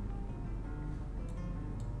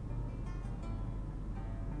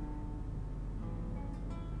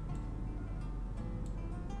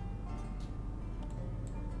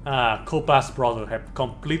 Copas Brothers have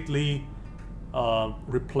completely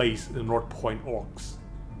replaced the North Point Orcs.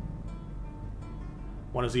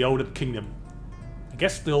 One is the older kingdom. I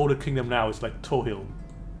guess the older kingdom now is like Tohil.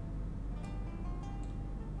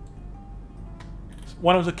 It's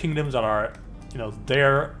one of the kingdoms that are, you know,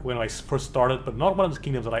 there when I first started, but not one of the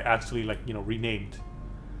kingdoms that I actually like, you know, renamed.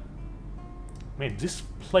 Man, this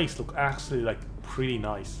place looks actually like pretty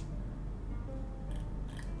nice.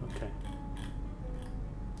 Okay.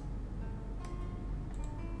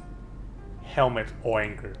 Helmet or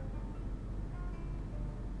anchor.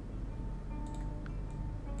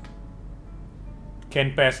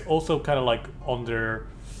 Kent Pass also kind of like on their...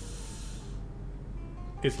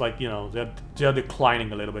 It's like, you know, they're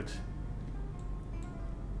declining a little bit.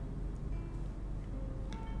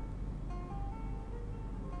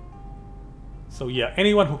 So yeah,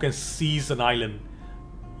 anyone who can seize an island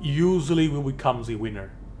usually will become the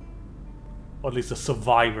winner. Or at least a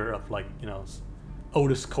survivor of, like, you know,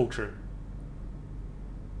 oldest culture.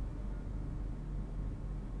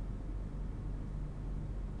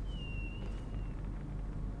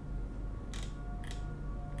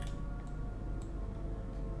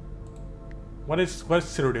 What is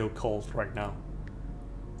Citadel called right now?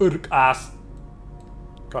 Urk ass.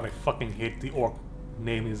 God, I fucking hate the orc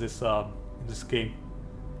name in this game.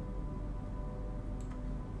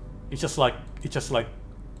 It's just like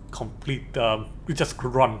complete. It just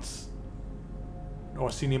grunts.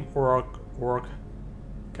 Orsinium orc,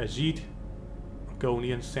 Khajiit,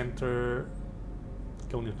 Argonian Center,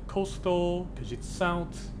 Argonian Coastal, Khajiit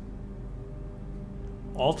South.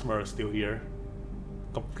 Altmer is still here,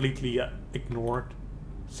 completely ignored.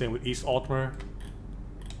 Same with East Altmer.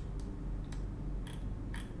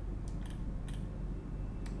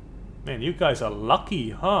 Man, you guys are lucky,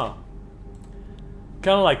 huh?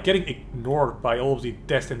 Kind of like getting ignored by all of the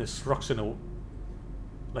death and destruction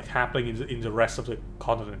like happening in the rest of the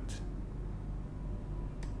continent.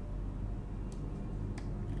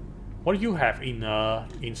 What do you have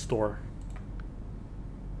in store?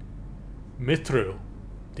 Mithril.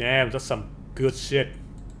 Damn, that's some good shit.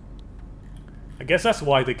 I guess that's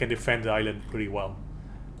why they can defend the island pretty well.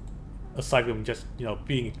 Aside from just, you know,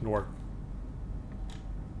 being ignored.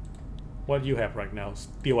 What do you have right now?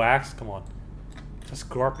 Steel axe? Come on. That's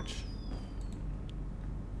garbage.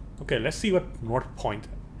 Okay, let's see what North Point.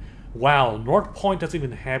 Wow, North Point doesn't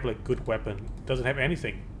even have like good weapon. It doesn't have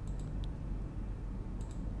anything.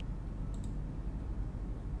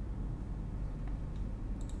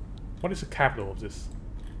 What is the capital of this?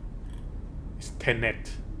 It's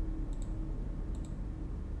Tenet.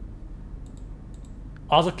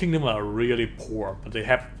 Other kingdoms are really poor, but they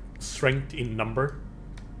have strength in number.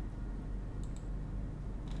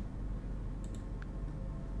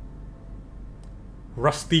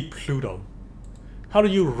 Rusty Pluto. How do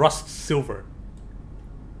you rust silver?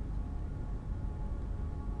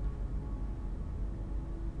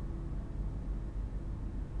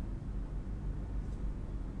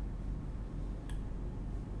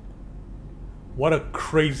 What a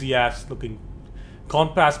crazy ass looking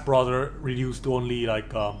Compass brother, reduced to only like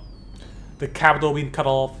the capital being cut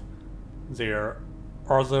off. Their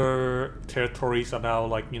other territories are now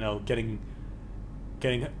like, you know, getting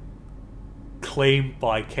claimed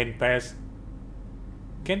by Kenpass.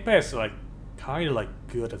 Kenpass is like kind of like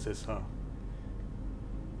good at this, huh?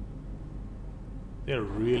 They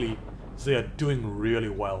are doing really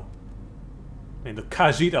well. And the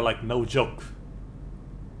Khajiit are like no joke.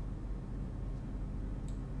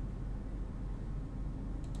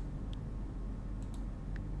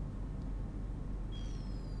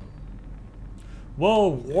 Whoa,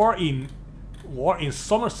 war in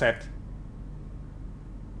Somerset.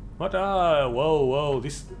 What? Whoa!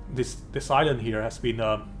 This island here has been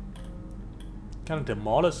kind of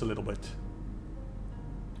demolished a little bit.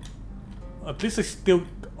 At least they still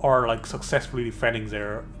are like successfully defending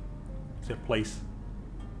their place.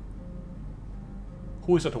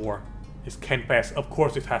 Who is at war? It's Kenpass. Of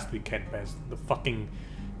course, it has to be Kenpass. The fucking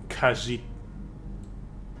Khajiit.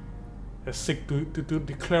 They're sick to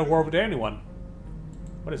declare war with anyone.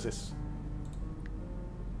 What is this?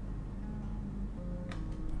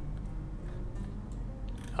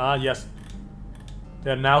 Ah, yes.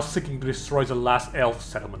 They are now seeking to destroy the last elf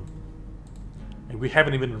settlement. And we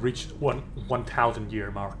haven't even reached 1,000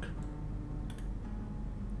 year mark.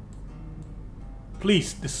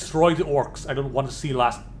 Please, destroy the orcs. I don't want to see the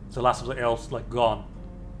last of the elves, like, gone.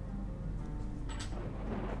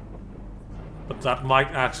 But that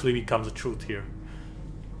might actually become the truth here.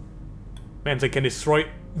 Man, they can destroy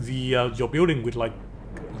the your building with like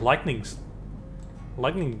lightning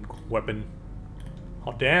weapon.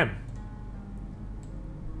 Oh damn!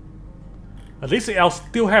 At least the elves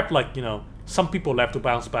still have like, you know, some people left to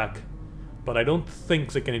bounce back, but I don't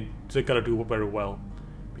think they're gonna do very well,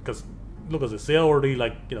 because look at this, they're already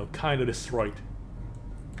like, you know, kind of destroyed.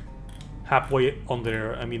 Halfway on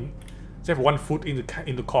there, I mean, they have 1 foot in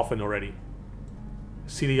the coffin already.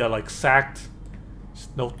 City are like sacked.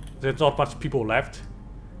 There's not much people left,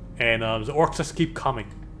 and the orcs just keep coming,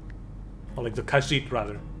 or like the Khajiit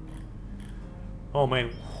rather. Oh man,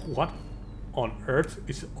 what on earth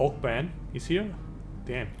is Oakban? He's here?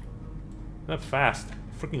 Damn, that fast,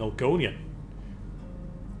 freaking Argonian.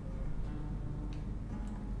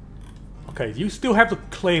 Okay, you still have the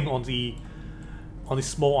claim on the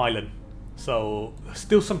small island, so there's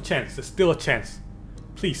still some chance. There's still a chance.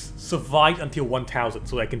 Please survive until 1,000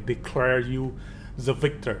 so I can declare you the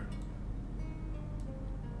victor.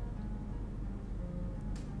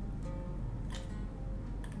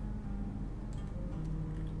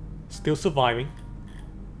 Still surviving.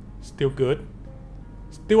 Still good.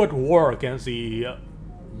 Still at war against the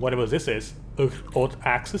whatever this is, Old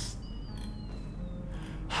Axis.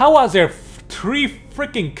 How are there 3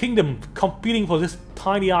 freaking kingdoms competing for this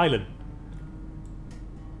tiny island?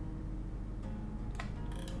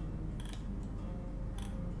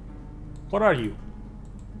 What are you?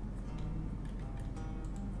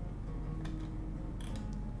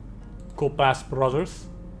 Kopas Brothers,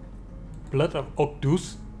 Blood of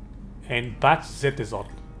Okdus, and Bat Zetizot.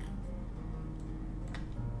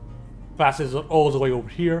 Bat Zetizot all the way over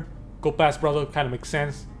here. Kopas Brothers kind of makes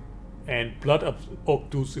sense. And Blood of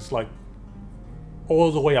Okdus is like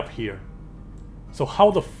all the way up here. So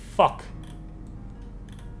how the fuck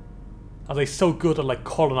are they so good at like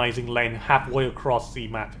colonizing land halfway across the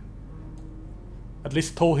map? At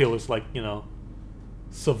least Tohill is like, you know,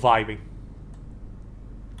 surviving.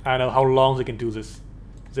 I don't know how long they can do this.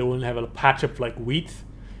 They won't have a patch of like wheat.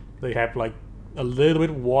 They have like a little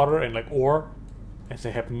bit of water and like ore. And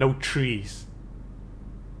they have no trees.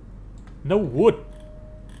 No wood.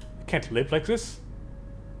 You can't live like this.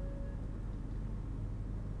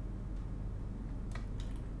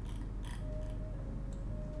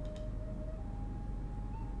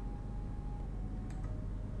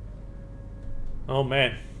 Oh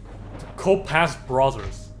man. The Kopas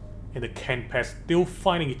brothers and the Kenpas still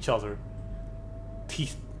fighting each other.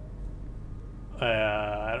 Teeth.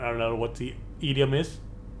 I don't know what the idiom is.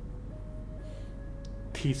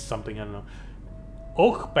 Teeth something, I don't know.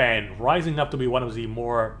 Oakban rising up to be one of the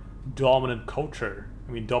more dominant culture.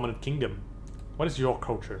 I mean dominant kingdom. What is your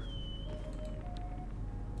culture?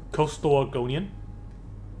 Coastal Argonian?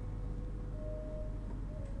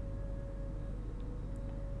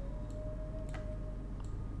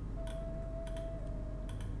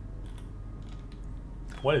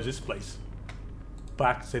 What is this place?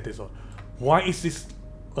 Back Citizen. Why is this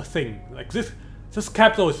a thing? Like this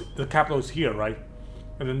capital is the capital is here, right?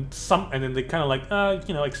 And then they kind of like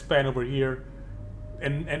you know, expand over here,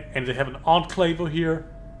 and they have an enclave over here,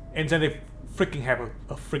 and then they freaking have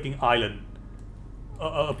a freaking island,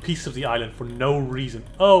 a piece of the island for no reason.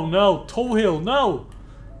 Oh no, Tohill, no,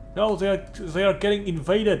 no, they are getting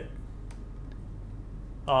invaded.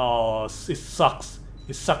 Oh, it sucks.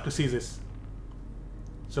 It sucks to see this.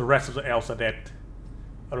 The rest of the elves are dead.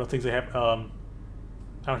 I don't think they have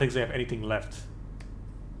anything left.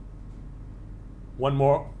 One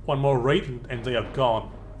more raid and they are gone.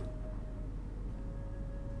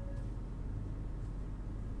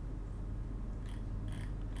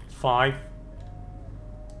 Five.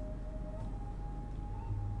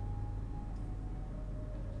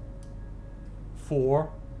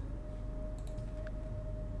 Four.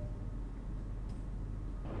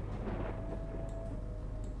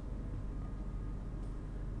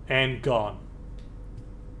 And gone.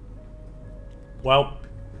 Well,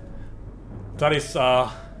 that is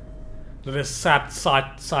sad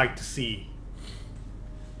sight to see.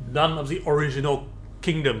 None of the original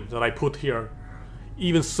kingdom that I put here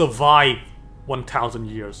even survived 1,000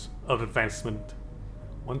 years of advancement,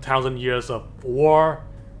 1,000 years of war,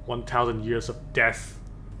 1,000 years of death,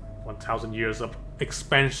 1,000 years of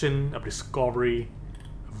expansion, of discovery,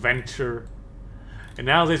 adventure, and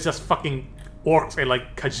now there's just fucking orcs and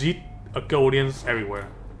like Khajiit Argonians everywhere.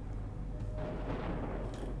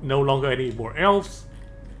 No longer any more elves.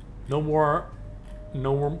 No more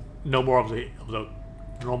of the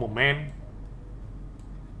normal man.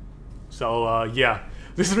 So yeah,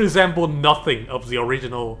 this resembles nothing of the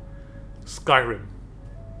original Skyrim.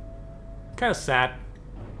 Kind of sad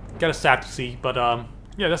to see, but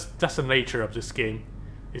yeah, that's the nature of this game.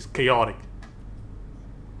 It's chaotic.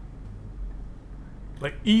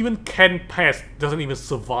 Like even Ken Pest doesn't even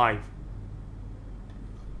survive.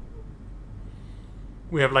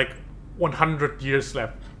 We have like 100 years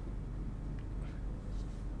left.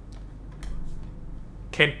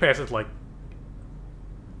 Ken Pest is like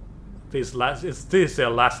this is their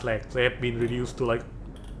last leg. They have been reduced to like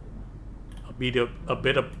a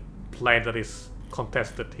bit of land that is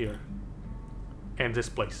contested here. And this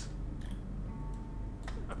place.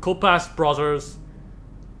 Kopas brothers,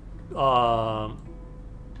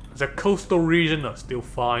 the coastal region are still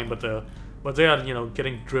fine, but they are, you know,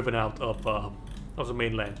 getting driven out of the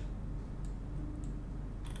mainland.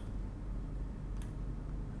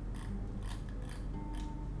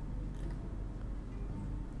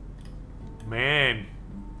 Man.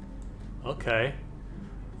 Okay.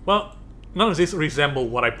 Well, none of this resemble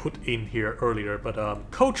what I put in here earlier, but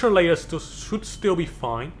culture layers should still be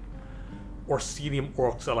fine. Orcinium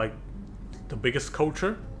orcs are like the biggest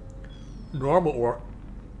culture. Normal orc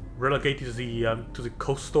relegated to the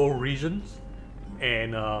coastal regions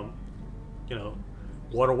and you know,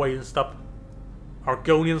 waterways and stuff.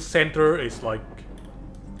 Argonian center is like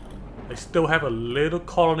they still have a little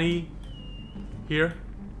colony here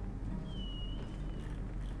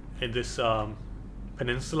in this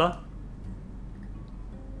peninsula.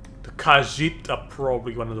 The Khajiit are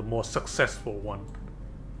probably one of the more successful one.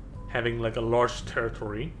 having like a large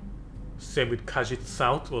territory. Same with Khajiit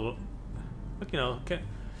South. Well, like, you know, okay.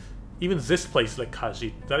 Even this place like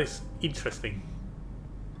Khajiit, that is interesting.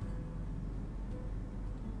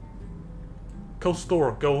 Coastal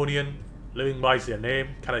Argonian, living by their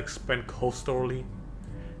name, kind of expand coastally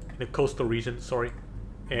in the coastal region. Sorry,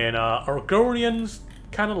 and Argonians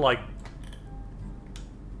kind of like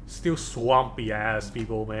still swampy ass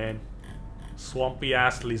people, man. Swampy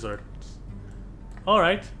ass lizards. All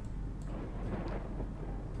right.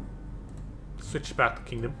 Switch back to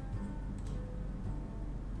kingdom.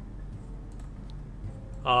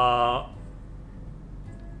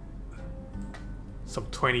 Some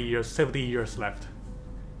 20 years, 70 years left.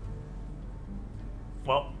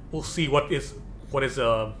 Well, we'll see what is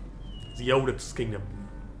the oldest kingdom.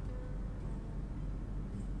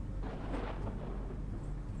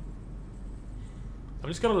 I'm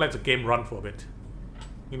just gonna let the game run for a bit.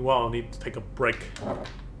 Meanwhile, I need to take a break.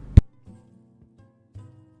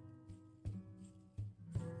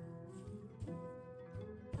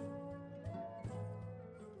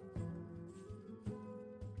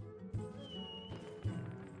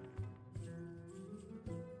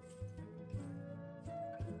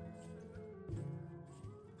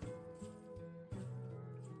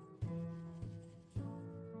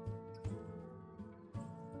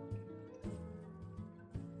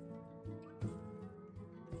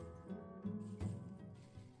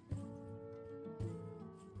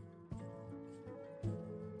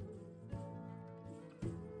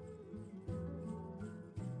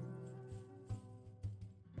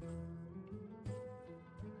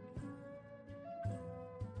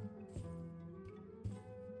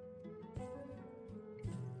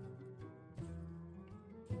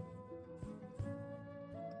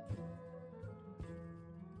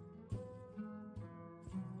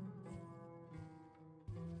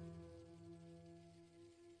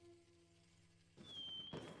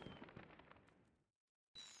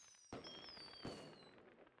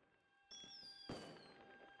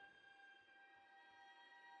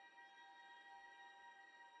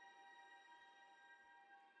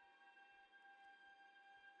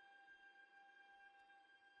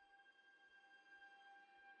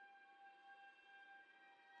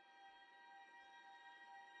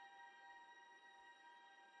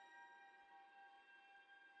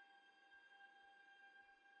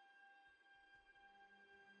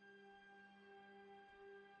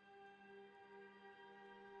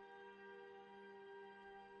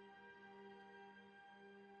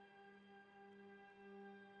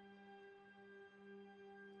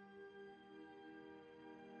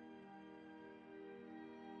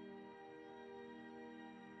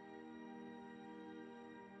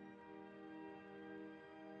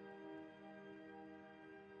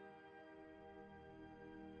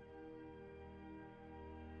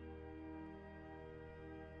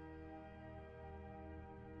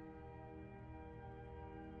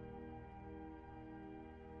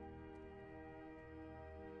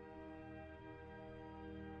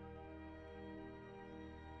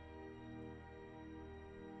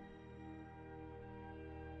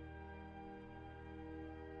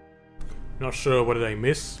 Not sure what did I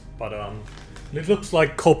miss, but it looks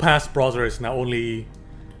like Copas browser is now can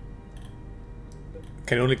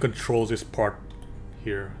only control this part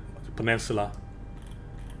here, the peninsula.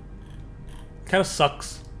 Kind of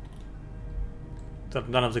sucks that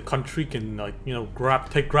none of the country can, like, you know, grab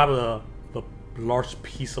a large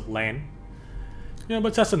piece of land. You know,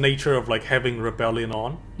 but that's the nature of like having rebellion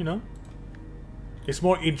on. You know, it's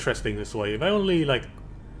more interesting this way. If I only like.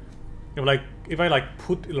 If I like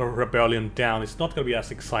put a rebellion down, it's not gonna be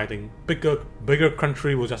as exciting. Bigger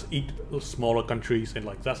country will just eat smaller countries, and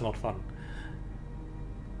like that's not fun.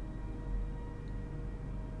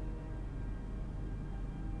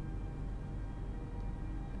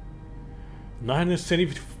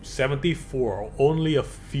 (974), only a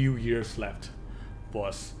few years left,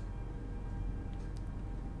 boss.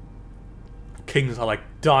 Kings are like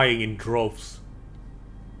dying in droves.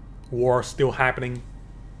 War still happening.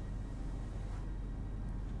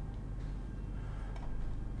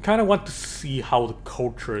 Kind of want to see how the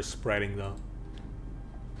culture is spreading though.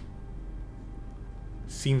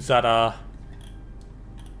 Seems that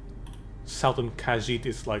Southern Khajiit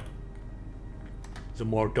is like the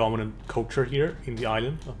more dominant culture here in the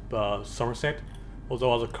island of Somerset.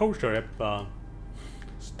 Although other culture have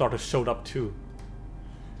started showed up too.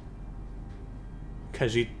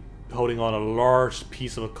 Khajiit holding on a large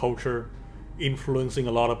piece of a culture, influencing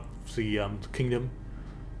a lot of the kingdom.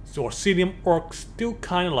 So Orsinium orcs still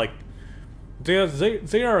kind of like they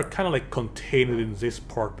are kind of like contained in this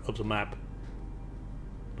part of the map,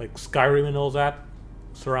 like Skyrim and all that.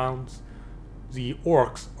 surrounds. The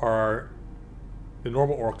orcs are, the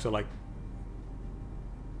normal orcs are like,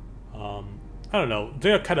 I don't know,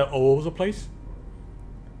 they're kind of all over the place.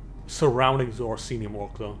 Surroundings or Orsinium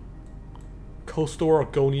orc though. Coastal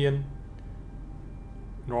Argonian,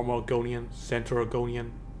 normal Argonian, Central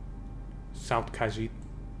Argonian, South Khajiit.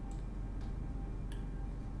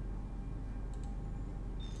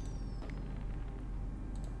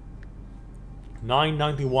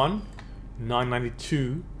 $991,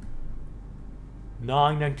 $992,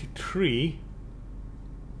 $993.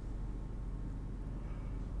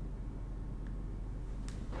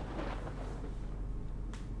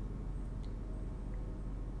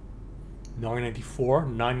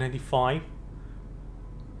 $994, $995,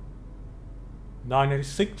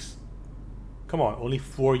 $996. Come on, only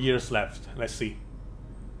 4 years left. Let's see.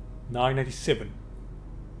 $997,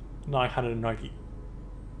 $998.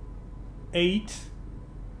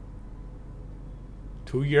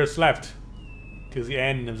 2 years left till the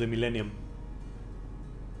end of the millennium.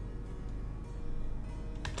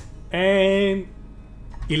 And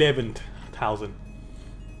 11,000.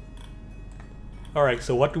 Alright,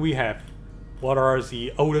 so what do we have? What are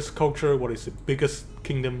the oldest culture? What is the biggest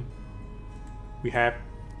kingdom? We have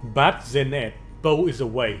Bat Zenet, Bow is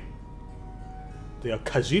away. They are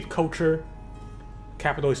Khajiit culture.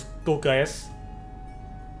 Capital is Togas.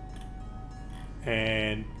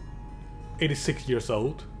 And 86 years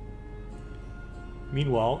old.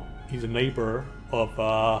 Meanwhile, he's a neighbor of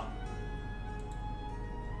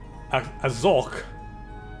Azok,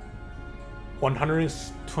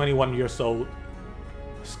 121 years old.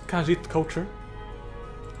 Khajiit culture,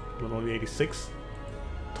 not only 86.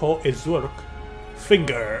 To Ezurk,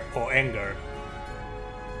 finger or anger.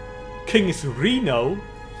 King is Reno.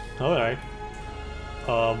 Alright.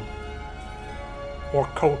 Or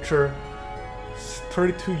culture,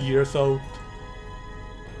 32 years old.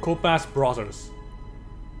 Kopas brothers,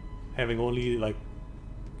 having only like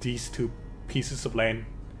these two pieces of land.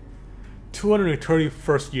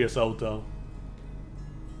 231st years old though.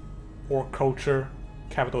 Or culture,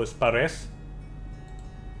 capital is Pares.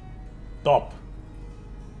 Top.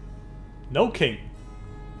 No king.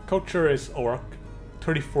 Culture is Orc,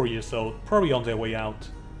 34 years old, probably on their way out.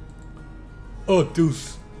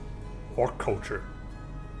 Deuce. Orc culture.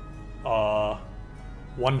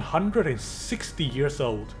 160 years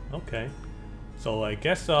old. Okay. So I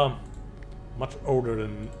guess much older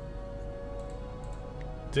than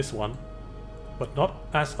this one, but not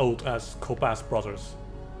as old as Kopas brothers.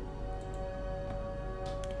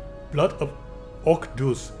 Blood of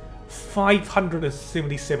Okdus,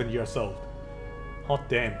 577 years old. Hot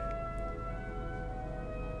damn.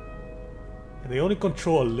 And they only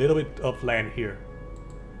control a little bit of land here.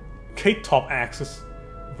 Kate Top Axis,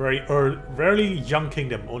 very young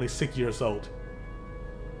kingdom, only 6 years old.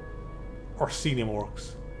 Orsinium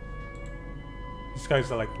orcs. These guys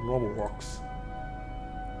are like normal orcs.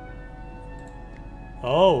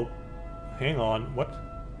 Oh, hang on, what?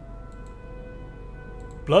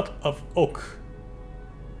 Blood of Oak.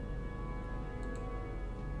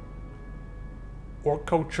 Orc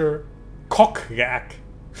culture, Cockyak.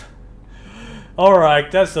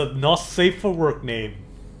 Alright, that's a not safe for work name.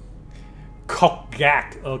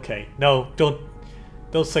 Cockyak. Okay, no, don't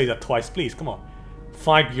say that twice, please. Come on.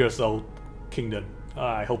 5 years old kingdom.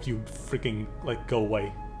 I hope you freaking like go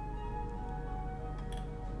away.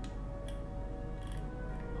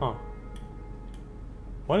 Huh?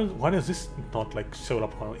 Why does this not like show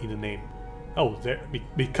up in the name? Oh, there,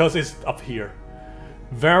 because it's up here.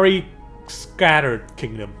 Very scattered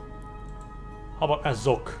kingdom. How about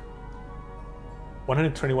Azok?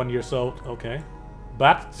 121 years old. Okay.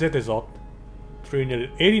 Bat Zetezot,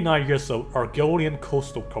 389 years old. Argonian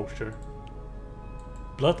coastal culture.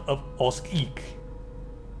 Blood of Oskik,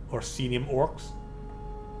 Orsinium orcs.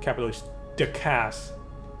 Capital is Dekas,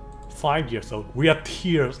 5 years old. We are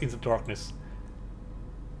tears in the darkness.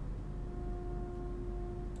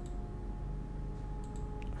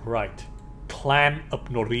 Right. Clan of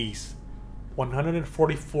Norris,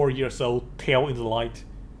 144 years old. Tail in the light.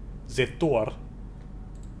 Zetor.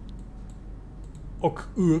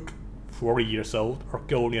 Ok-Urk, 40 years old.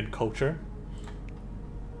 Argonian culture.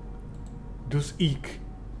 Dus-Ik,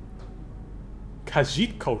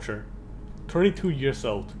 Khajiit culture, 32 years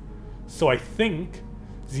old. So I think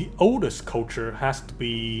the oldest culture has to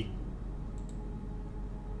be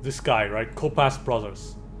this guy, right? Kopas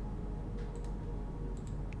brothers.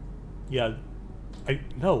 Yeah,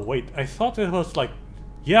 no, wait, I thought it was like,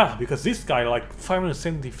 yeah, because this guy like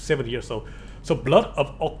 577 years old. So Blood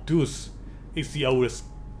of Okdus is the oldest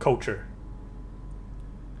culture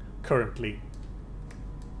currently.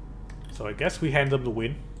 So I guess we hand them the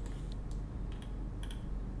win.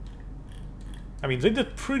 I mean, they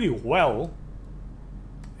did pretty well.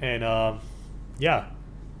 And, yeah.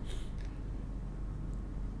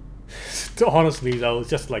 Honestly, though, it's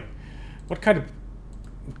just like, what kind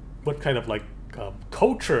of like,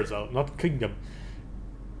 cultures, not kingdom.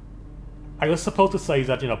 I was supposed to say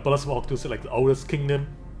that, you know, Palace of Octus is like the oldest kingdom.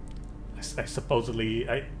 I supposedly,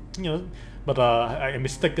 but I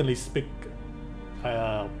mistakenly speak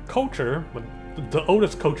culture, but the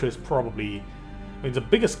oldest culture is probably, I mean, the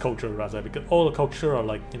biggest culture rather, because all the culture are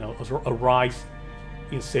like, you know, arise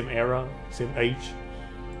in the same era, same age.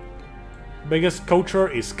 Biggest culture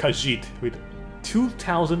is Khajiit with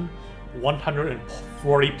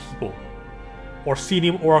 2,140 people.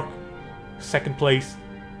 Orsinium Orc, second place,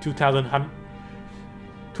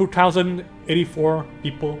 2,084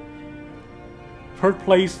 people. Third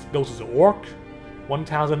place goes to Orc,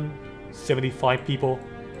 1,075 people.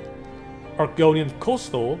 Argonian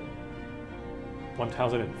Coastal,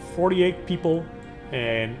 1,048 people.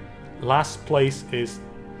 And last place is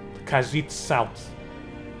Khajiit South.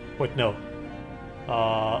 Wait, no.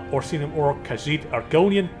 Orsinium Orc, Khajiit,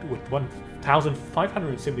 Argonian with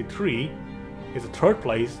 1,573 is the third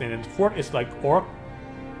place, and then fourth is like Orc,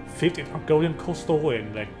 fifth is Argonian Coastal,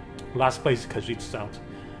 and like last place is Khajiit South.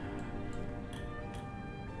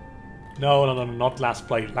 No, not last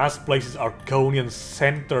place. Last place is Argonian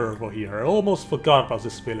Center over here. I almost forgot about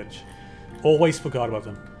this village. Always forgot about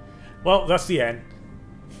them. Well, that's the end.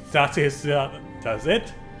 That's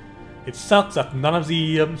it. It sucks that none of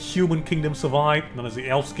the human kingdoms survived, none of the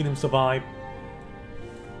elf kingdoms survived.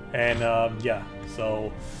 And yeah,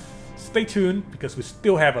 so stay tuned because we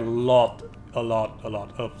still have a lot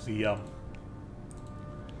of the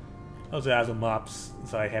other maps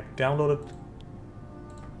that I have downloaded.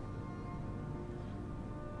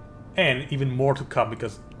 And even more to come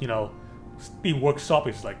because, you know, the workshop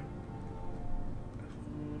is like,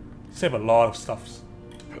 save a lot of stuff.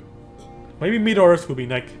 Maybe Mid-Earth will be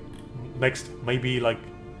next. Maybe like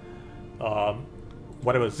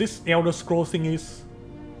whatever this Elder Scroll thing is.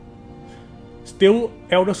 Still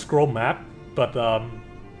Elder Scroll map, but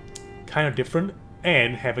kind of different,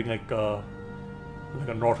 and having like a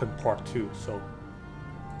northern part too. So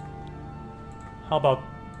how about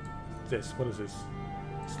this? What is this?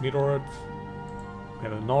 It's Mid-Earth. We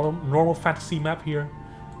have a normal fantasy map here.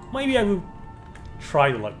 Maybe I will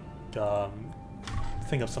try to like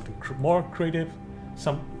think of something more creative.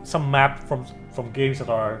 Some map from games that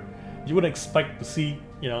are you would expect to see,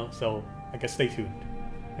 you know. So I guess stay tuned.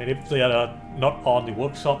 And if they are not on the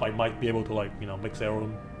workshop, I might be able to like, you know,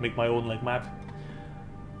 make my own like map.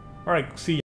 All right, see ya.